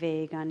kind of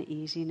vague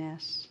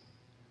uneasiness?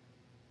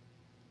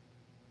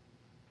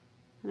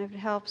 And if it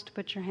helps to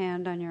put your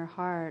hand on your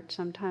heart,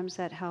 sometimes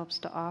that helps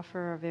to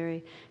offer a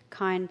very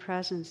kind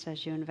presence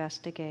as you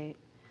investigate.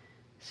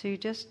 So you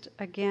just,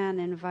 again,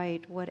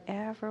 invite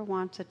whatever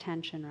wants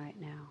attention right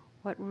now.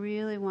 What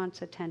really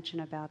wants attention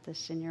about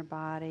this in your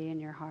body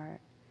and your heart.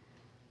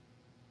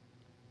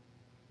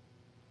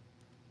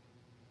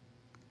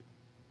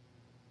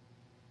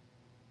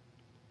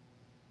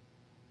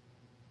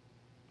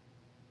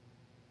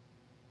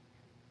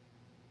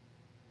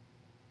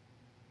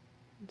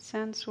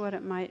 Sense what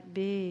it might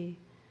be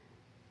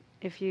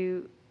if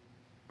you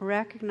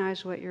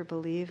recognize what you're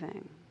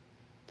believing,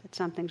 that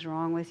something's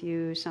wrong with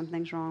you,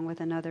 something's wrong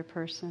with another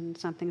person,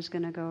 something's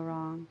going to go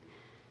wrong.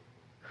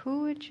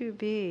 Who would you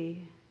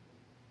be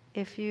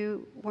if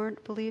you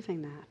weren't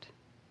believing that?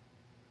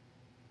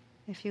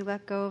 If you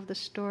let go of the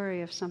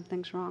story of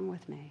something's wrong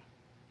with me?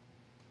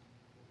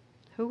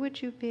 Who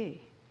would you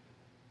be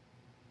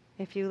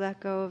if you let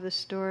go of the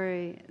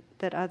story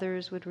that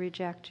others would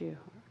reject you,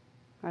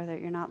 or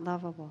that you're not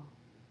lovable?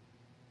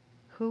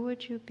 Who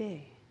would you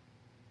be?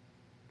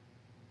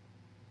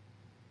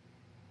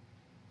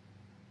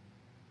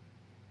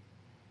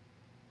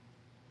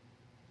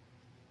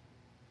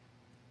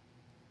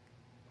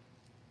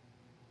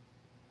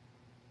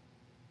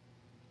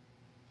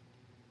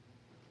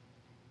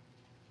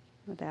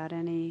 Without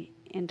any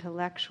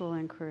intellectual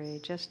inquiry,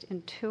 just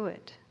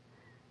intuit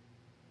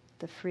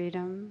the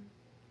freedom,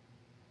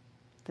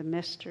 the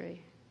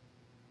mystery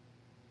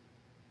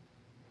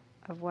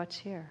of what's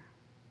here.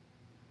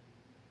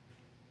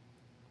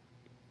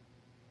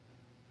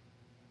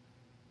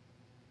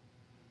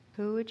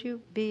 Who would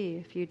you be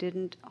if you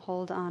didn't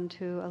hold on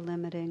to a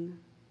limiting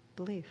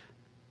belief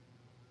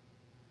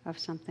of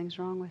something's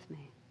wrong with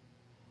me?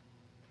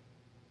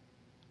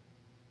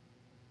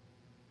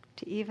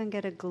 To even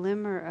get a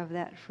glimmer of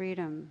that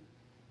freedom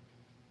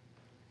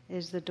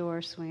is the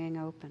door swinging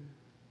open.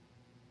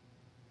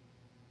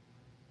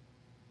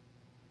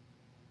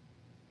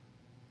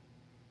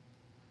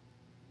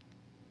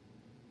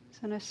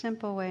 So in a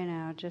simple way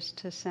now, just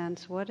to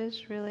sense what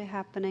is really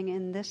happening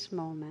in this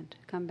moment.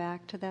 Come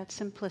back to that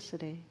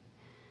simplicity.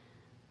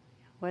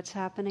 What's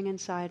happening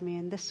inside me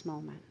in this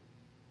moment?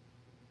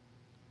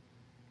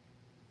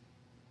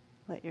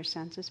 Let your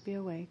senses be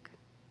awake.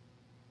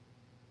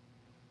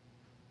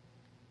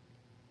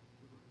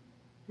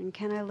 And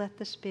can I let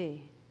this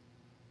be?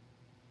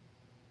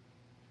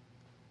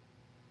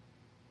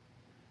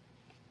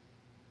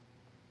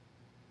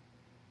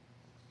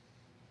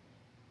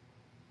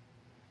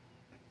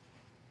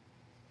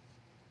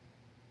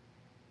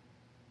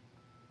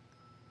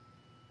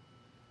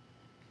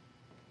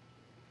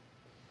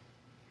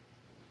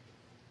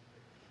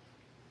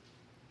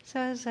 So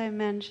as I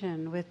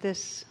mentioned, with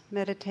this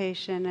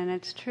meditation, and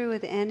it's true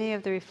with any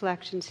of the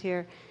reflections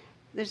here,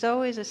 there's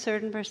always a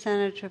certain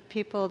percentage of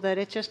people that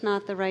it's just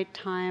not the right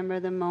time or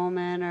the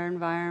moment or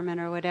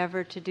environment or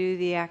whatever to do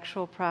the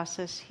actual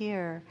process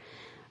here.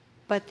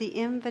 But the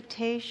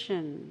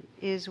invitation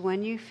is,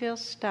 when you feel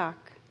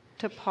stuck,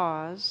 to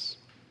pause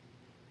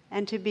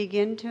and to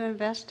begin to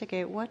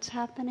investigate what's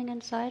happening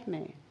inside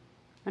me.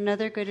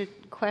 Another good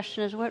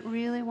question is, what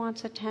really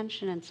wants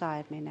attention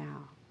inside me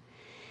now?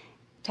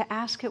 To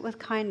ask it with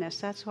kindness.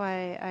 That's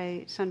why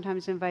I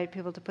sometimes invite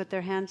people to put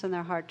their hands on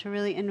their heart, to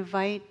really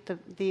invite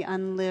the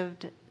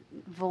unlived,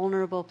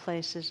 vulnerable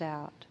places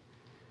out.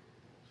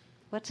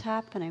 What's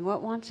happening?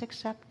 What wants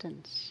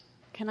acceptance?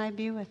 Can I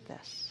be with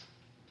this?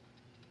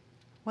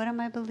 What am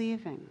I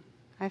believing?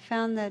 I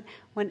found that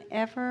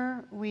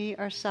whenever we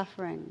are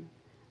suffering,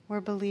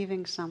 we're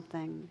believing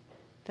something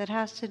that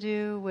has to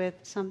do with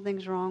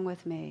something's wrong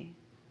with me,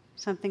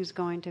 something's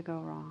going to go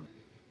wrong.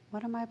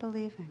 What am I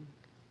believing?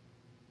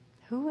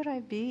 Who would I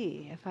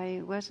be if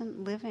I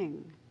wasn't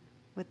living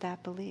with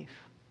that belief?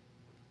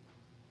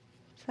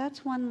 So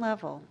that's one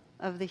level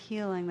of the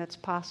healing that's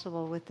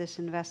possible with this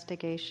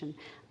investigation.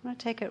 I'm going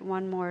to take it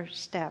one more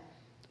step,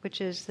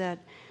 which is that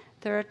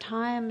there are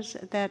times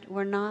that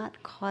we're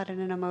not caught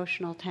in an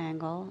emotional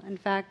tangle. In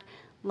fact,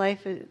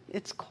 life,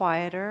 it's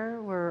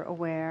quieter, we're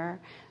aware,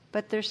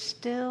 but there's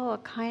still a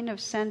kind of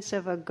sense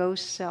of a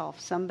ghost self,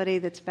 somebody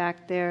that's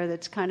back there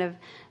that's kind of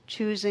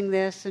choosing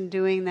this and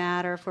doing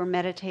that, or if we're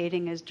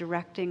meditating, is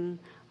directing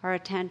our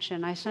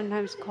attention. I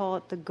sometimes call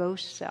it the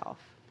ghost self.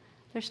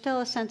 There's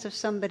still a sense of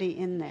somebody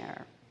in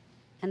there,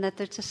 and that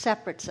there's a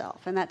separate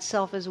self, and that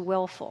self is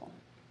willful.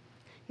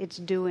 It's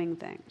doing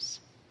things.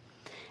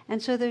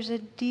 And so there's a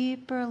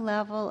deeper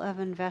level of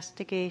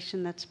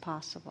investigation that's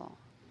possible,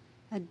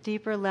 a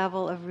deeper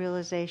level of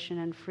realization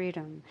and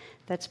freedom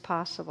that's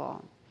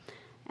possible.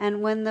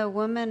 And when the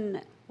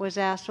woman was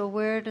asked, well,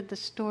 where did the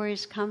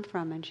stories come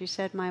from? And she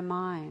said, my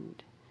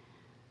mind.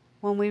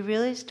 When we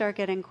really start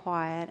getting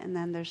quiet and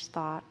then there's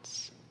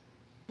thoughts,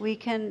 we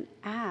can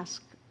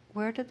ask,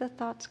 where did the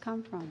thoughts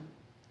come from?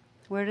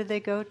 Where did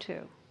they go to?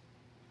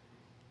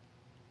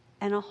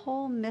 And a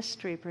whole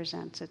mystery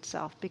presents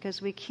itself,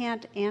 because we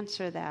can't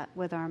answer that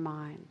with our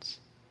minds.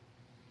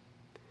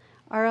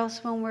 Or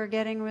else when we're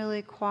getting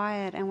really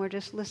quiet and we're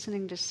just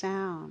listening to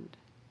sound,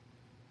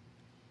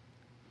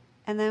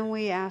 and then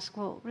we ask,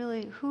 well,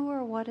 really, who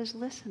or what is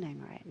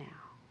listening right now?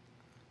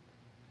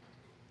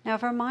 Now,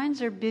 if our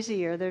minds are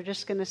busier, they're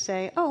just going to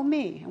say, oh,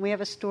 me, and we have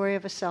a story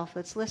of a self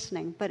that's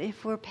listening. But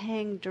if we're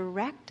paying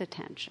direct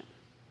attention,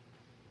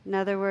 in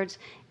other words,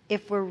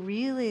 if we're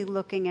really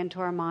looking into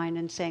our mind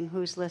and saying,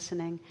 who's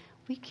listening,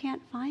 we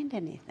can't find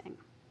anything.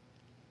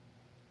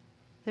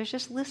 There's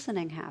just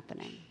listening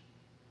happening.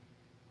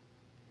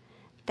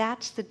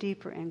 That's the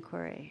deeper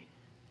inquiry,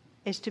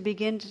 is to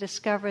begin to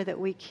discover that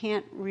we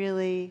can't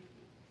really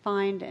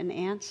find an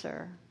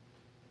answer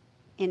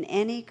in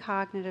any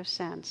cognitive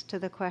sense to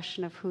the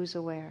question of who's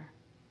aware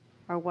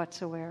or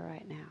what's aware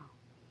right now.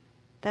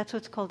 That's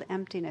what's called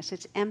emptiness.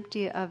 It's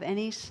empty of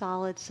any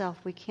solid self.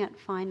 We can't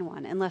find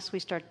one unless we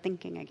start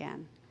thinking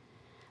again.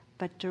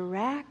 But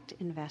direct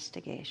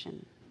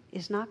investigation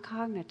is not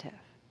cognitive.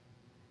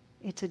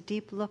 It's a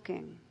deep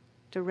looking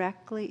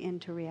directly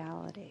into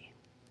reality.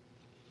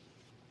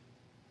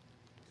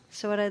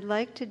 So what I'd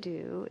like to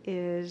do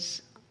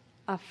is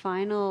a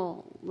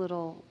final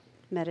little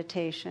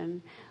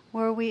meditation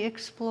where we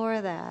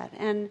explore that,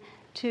 and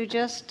to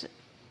just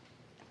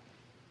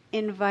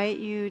invite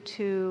you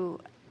to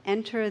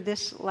enter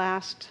this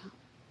last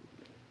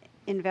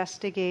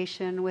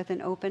investigation with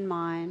an open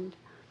mind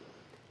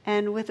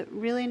and with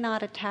really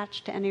not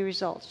attached to any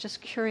results,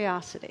 just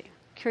curiosity.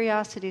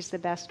 Curiosity is the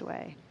best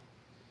way.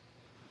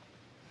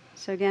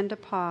 So again, to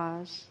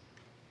pause.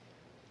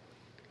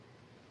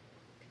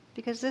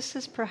 Because this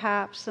is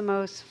perhaps the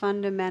most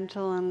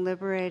fundamental and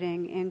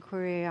liberating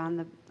inquiry on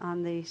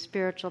the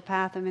spiritual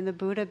path. I mean, the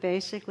Buddha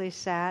basically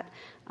sat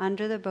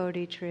under the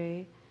Bodhi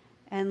tree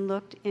and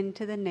looked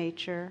into the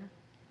nature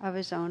of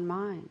his own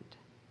mind.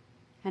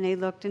 And he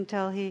looked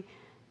until he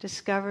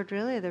discovered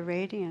really the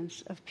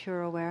radiance of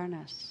pure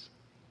awareness.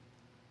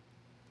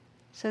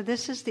 So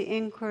this is the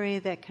inquiry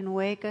that can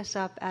wake us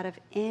up out of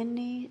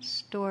any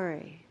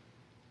story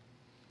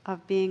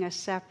of being a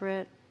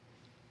separate,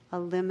 a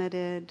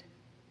limited,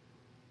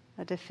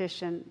 a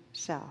deficient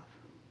self.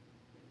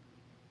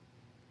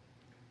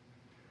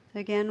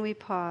 Again, we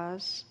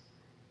pause.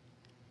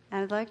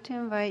 And I'd like to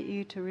invite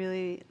you to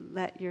really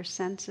let your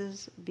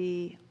senses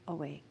be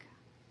awake.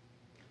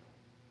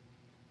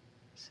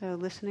 So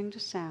listening to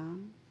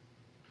sound.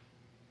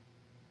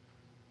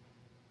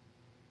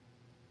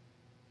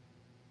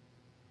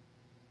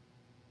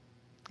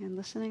 And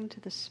listening to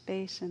the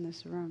space in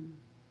this room.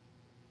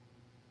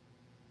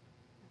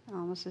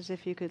 Almost as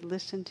if you could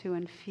listen to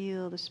and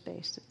feel the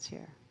space that's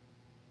here.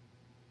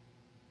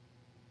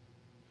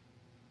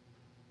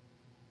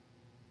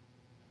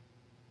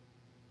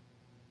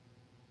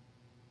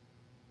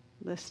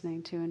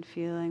 Listening to and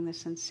feeling the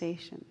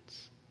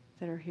sensations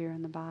that are here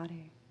in the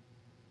body.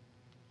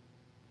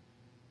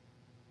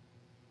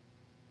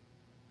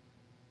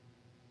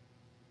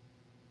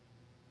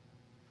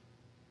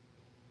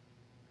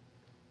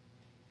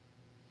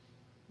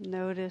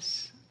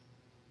 Notice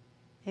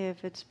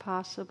if it's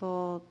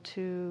possible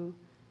to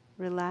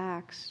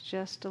relax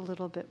just a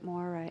little bit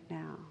more right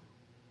now.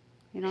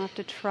 You don't have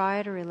to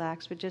try to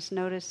relax, but just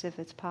notice if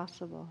it's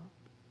possible.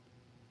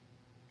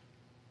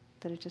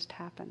 That it just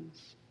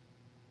happens.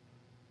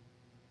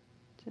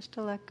 Just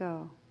to let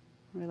go,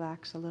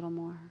 relax a little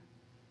more.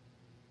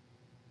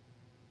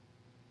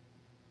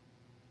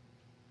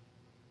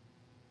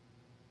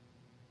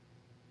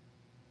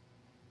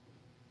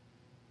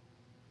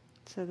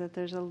 So that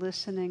there's a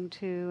listening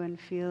to and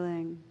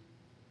feeling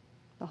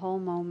the whole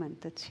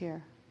moment that's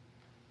here.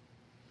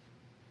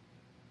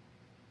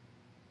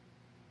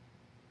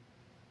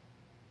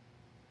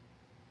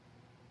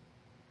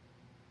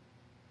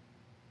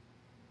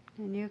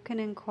 And you can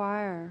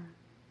inquire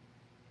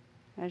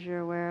as you're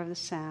aware of the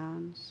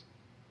sounds,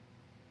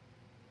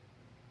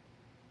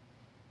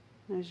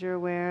 as you're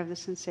aware of the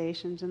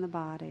sensations in the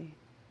body.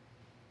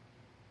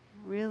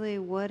 Really,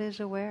 what is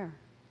aware?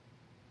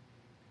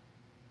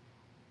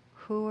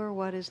 Who or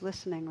what is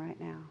listening right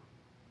now?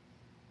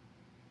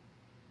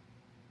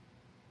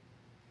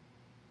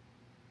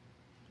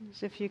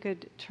 As if you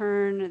could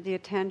turn the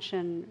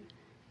attention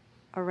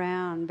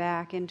around,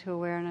 back into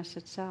awareness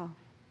itself.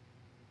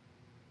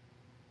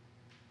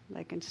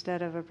 Like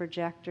instead of a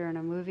projector and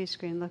a movie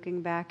screen,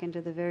 looking back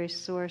into the very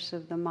source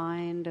of the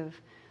mind of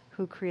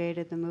who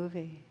created the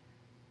movie.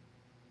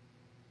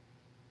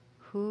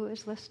 Who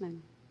is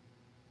listening?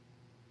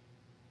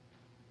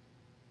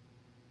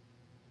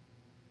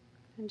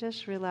 And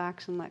just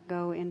relax and let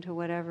go into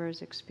whatever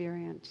is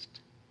experienced,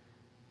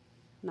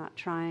 not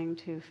trying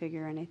to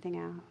figure anything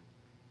out.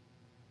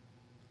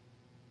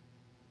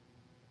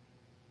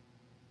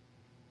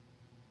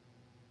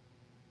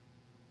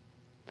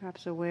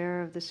 Perhaps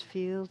aware of this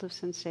field of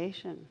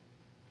sensation,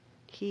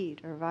 heat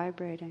or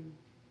vibrating.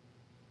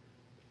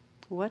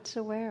 What's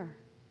aware?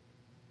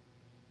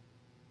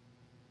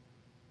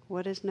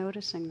 What is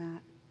noticing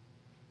that?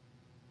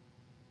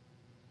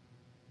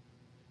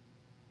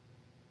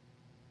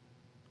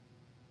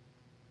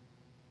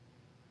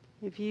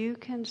 If you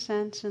can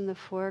sense in the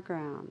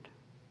foreground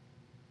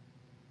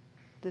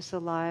this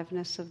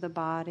aliveness of the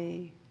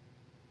body,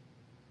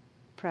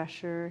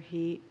 pressure,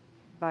 heat,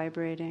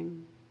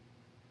 vibrating,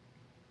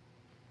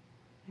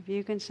 if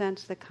you can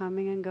sense the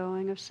coming and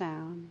going of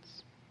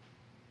sounds,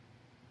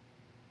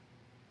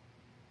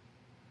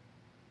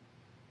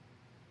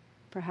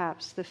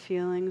 perhaps the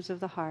feelings of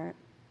the heart,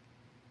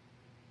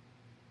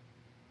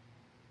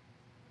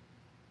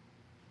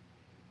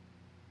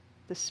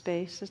 the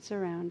space that's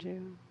around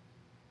you.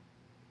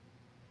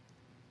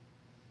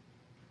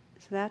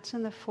 So that's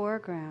in the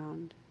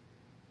foreground.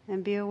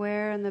 And be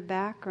aware in the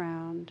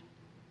background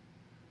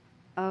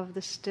of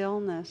the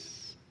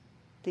stillness,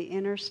 the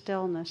inner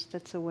stillness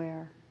that's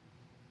aware,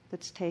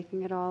 that's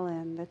taking it all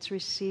in, that's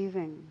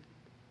receiving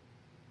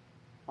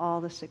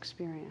all this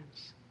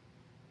experience.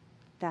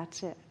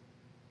 That's it.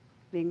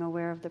 Being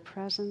aware of the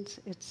presence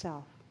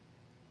itself.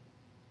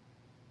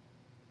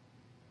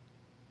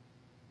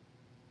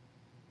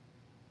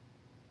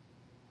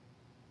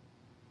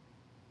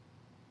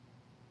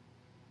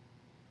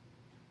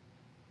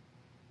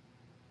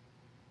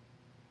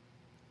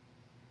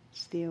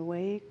 It's the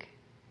awake,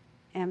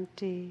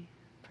 empty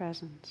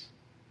presence.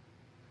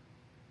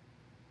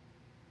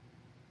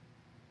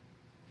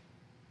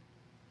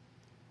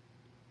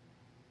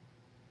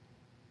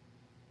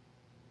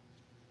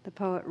 The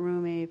poet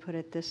Rumi put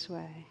it this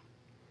way: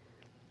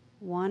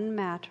 one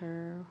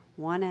matter,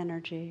 one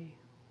energy,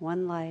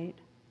 one light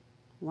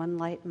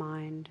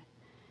mind,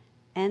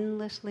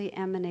 endlessly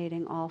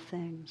emanating all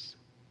things.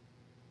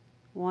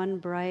 One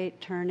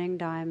bright turning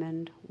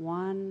diamond,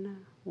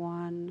 one.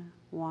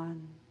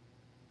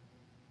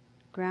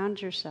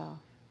 Ground yourself.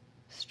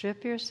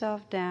 Strip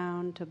yourself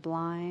down to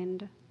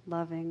blind,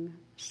 loving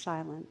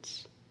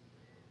silence.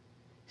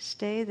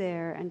 Stay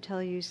there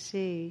until you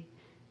see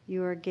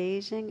you are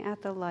gazing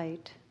at the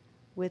light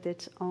with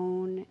its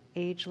own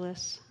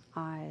ageless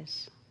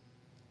eyes.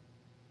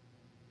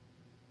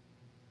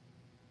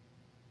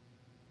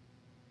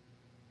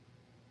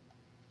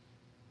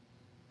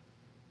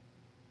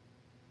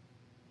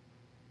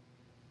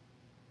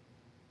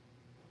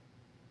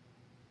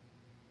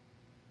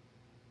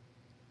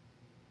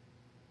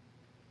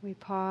 We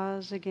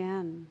pause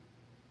again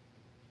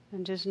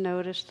and just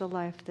notice the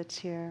life that's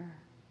here.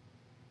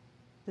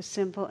 The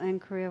simple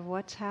inquiry of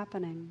what's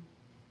happening.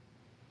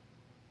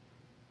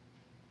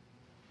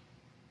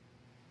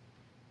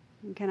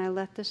 And can I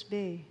let this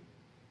be?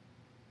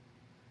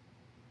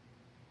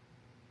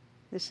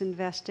 This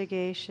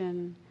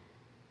investigation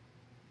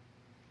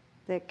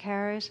that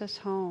carries us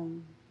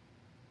home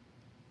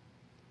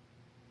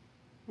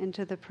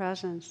into the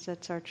presence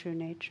that's our true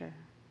nature.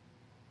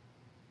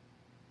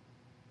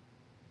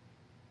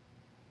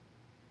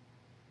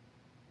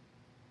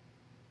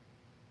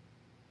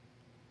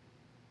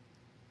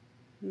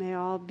 May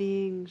all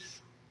beings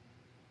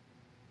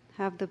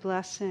have the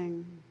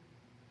blessing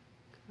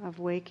of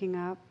waking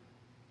up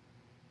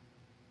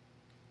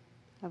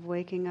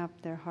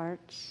their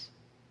hearts,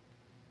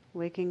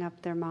 waking up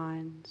their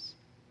minds,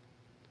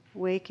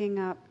 waking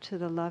up to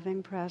the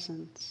loving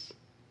presence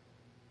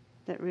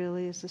that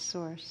really is the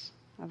source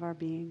of our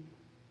being.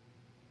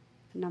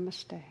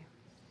 Namaste.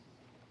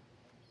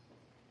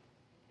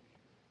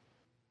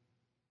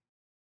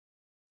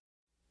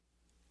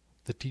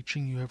 The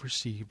teaching you have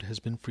received has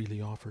been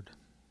freely offered.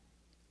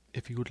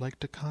 If you would like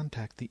to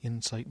contact the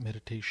Insight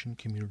Meditation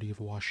Community of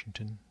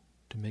Washington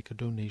to make a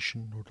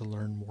donation or to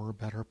learn more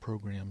about our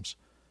programs,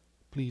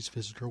 please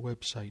visit our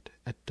website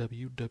at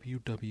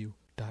www.imcw.org.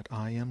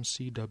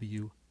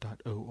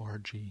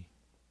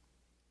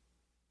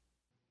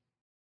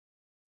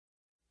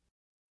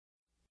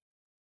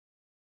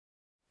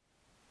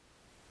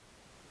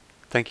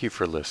 Thank you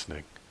for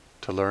listening.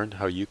 To learn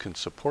how you can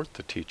support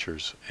the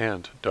teachers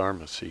and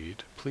Dharma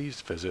Seed,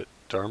 please visit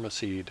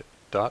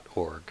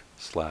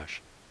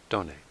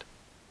dharmaseed.org/donate.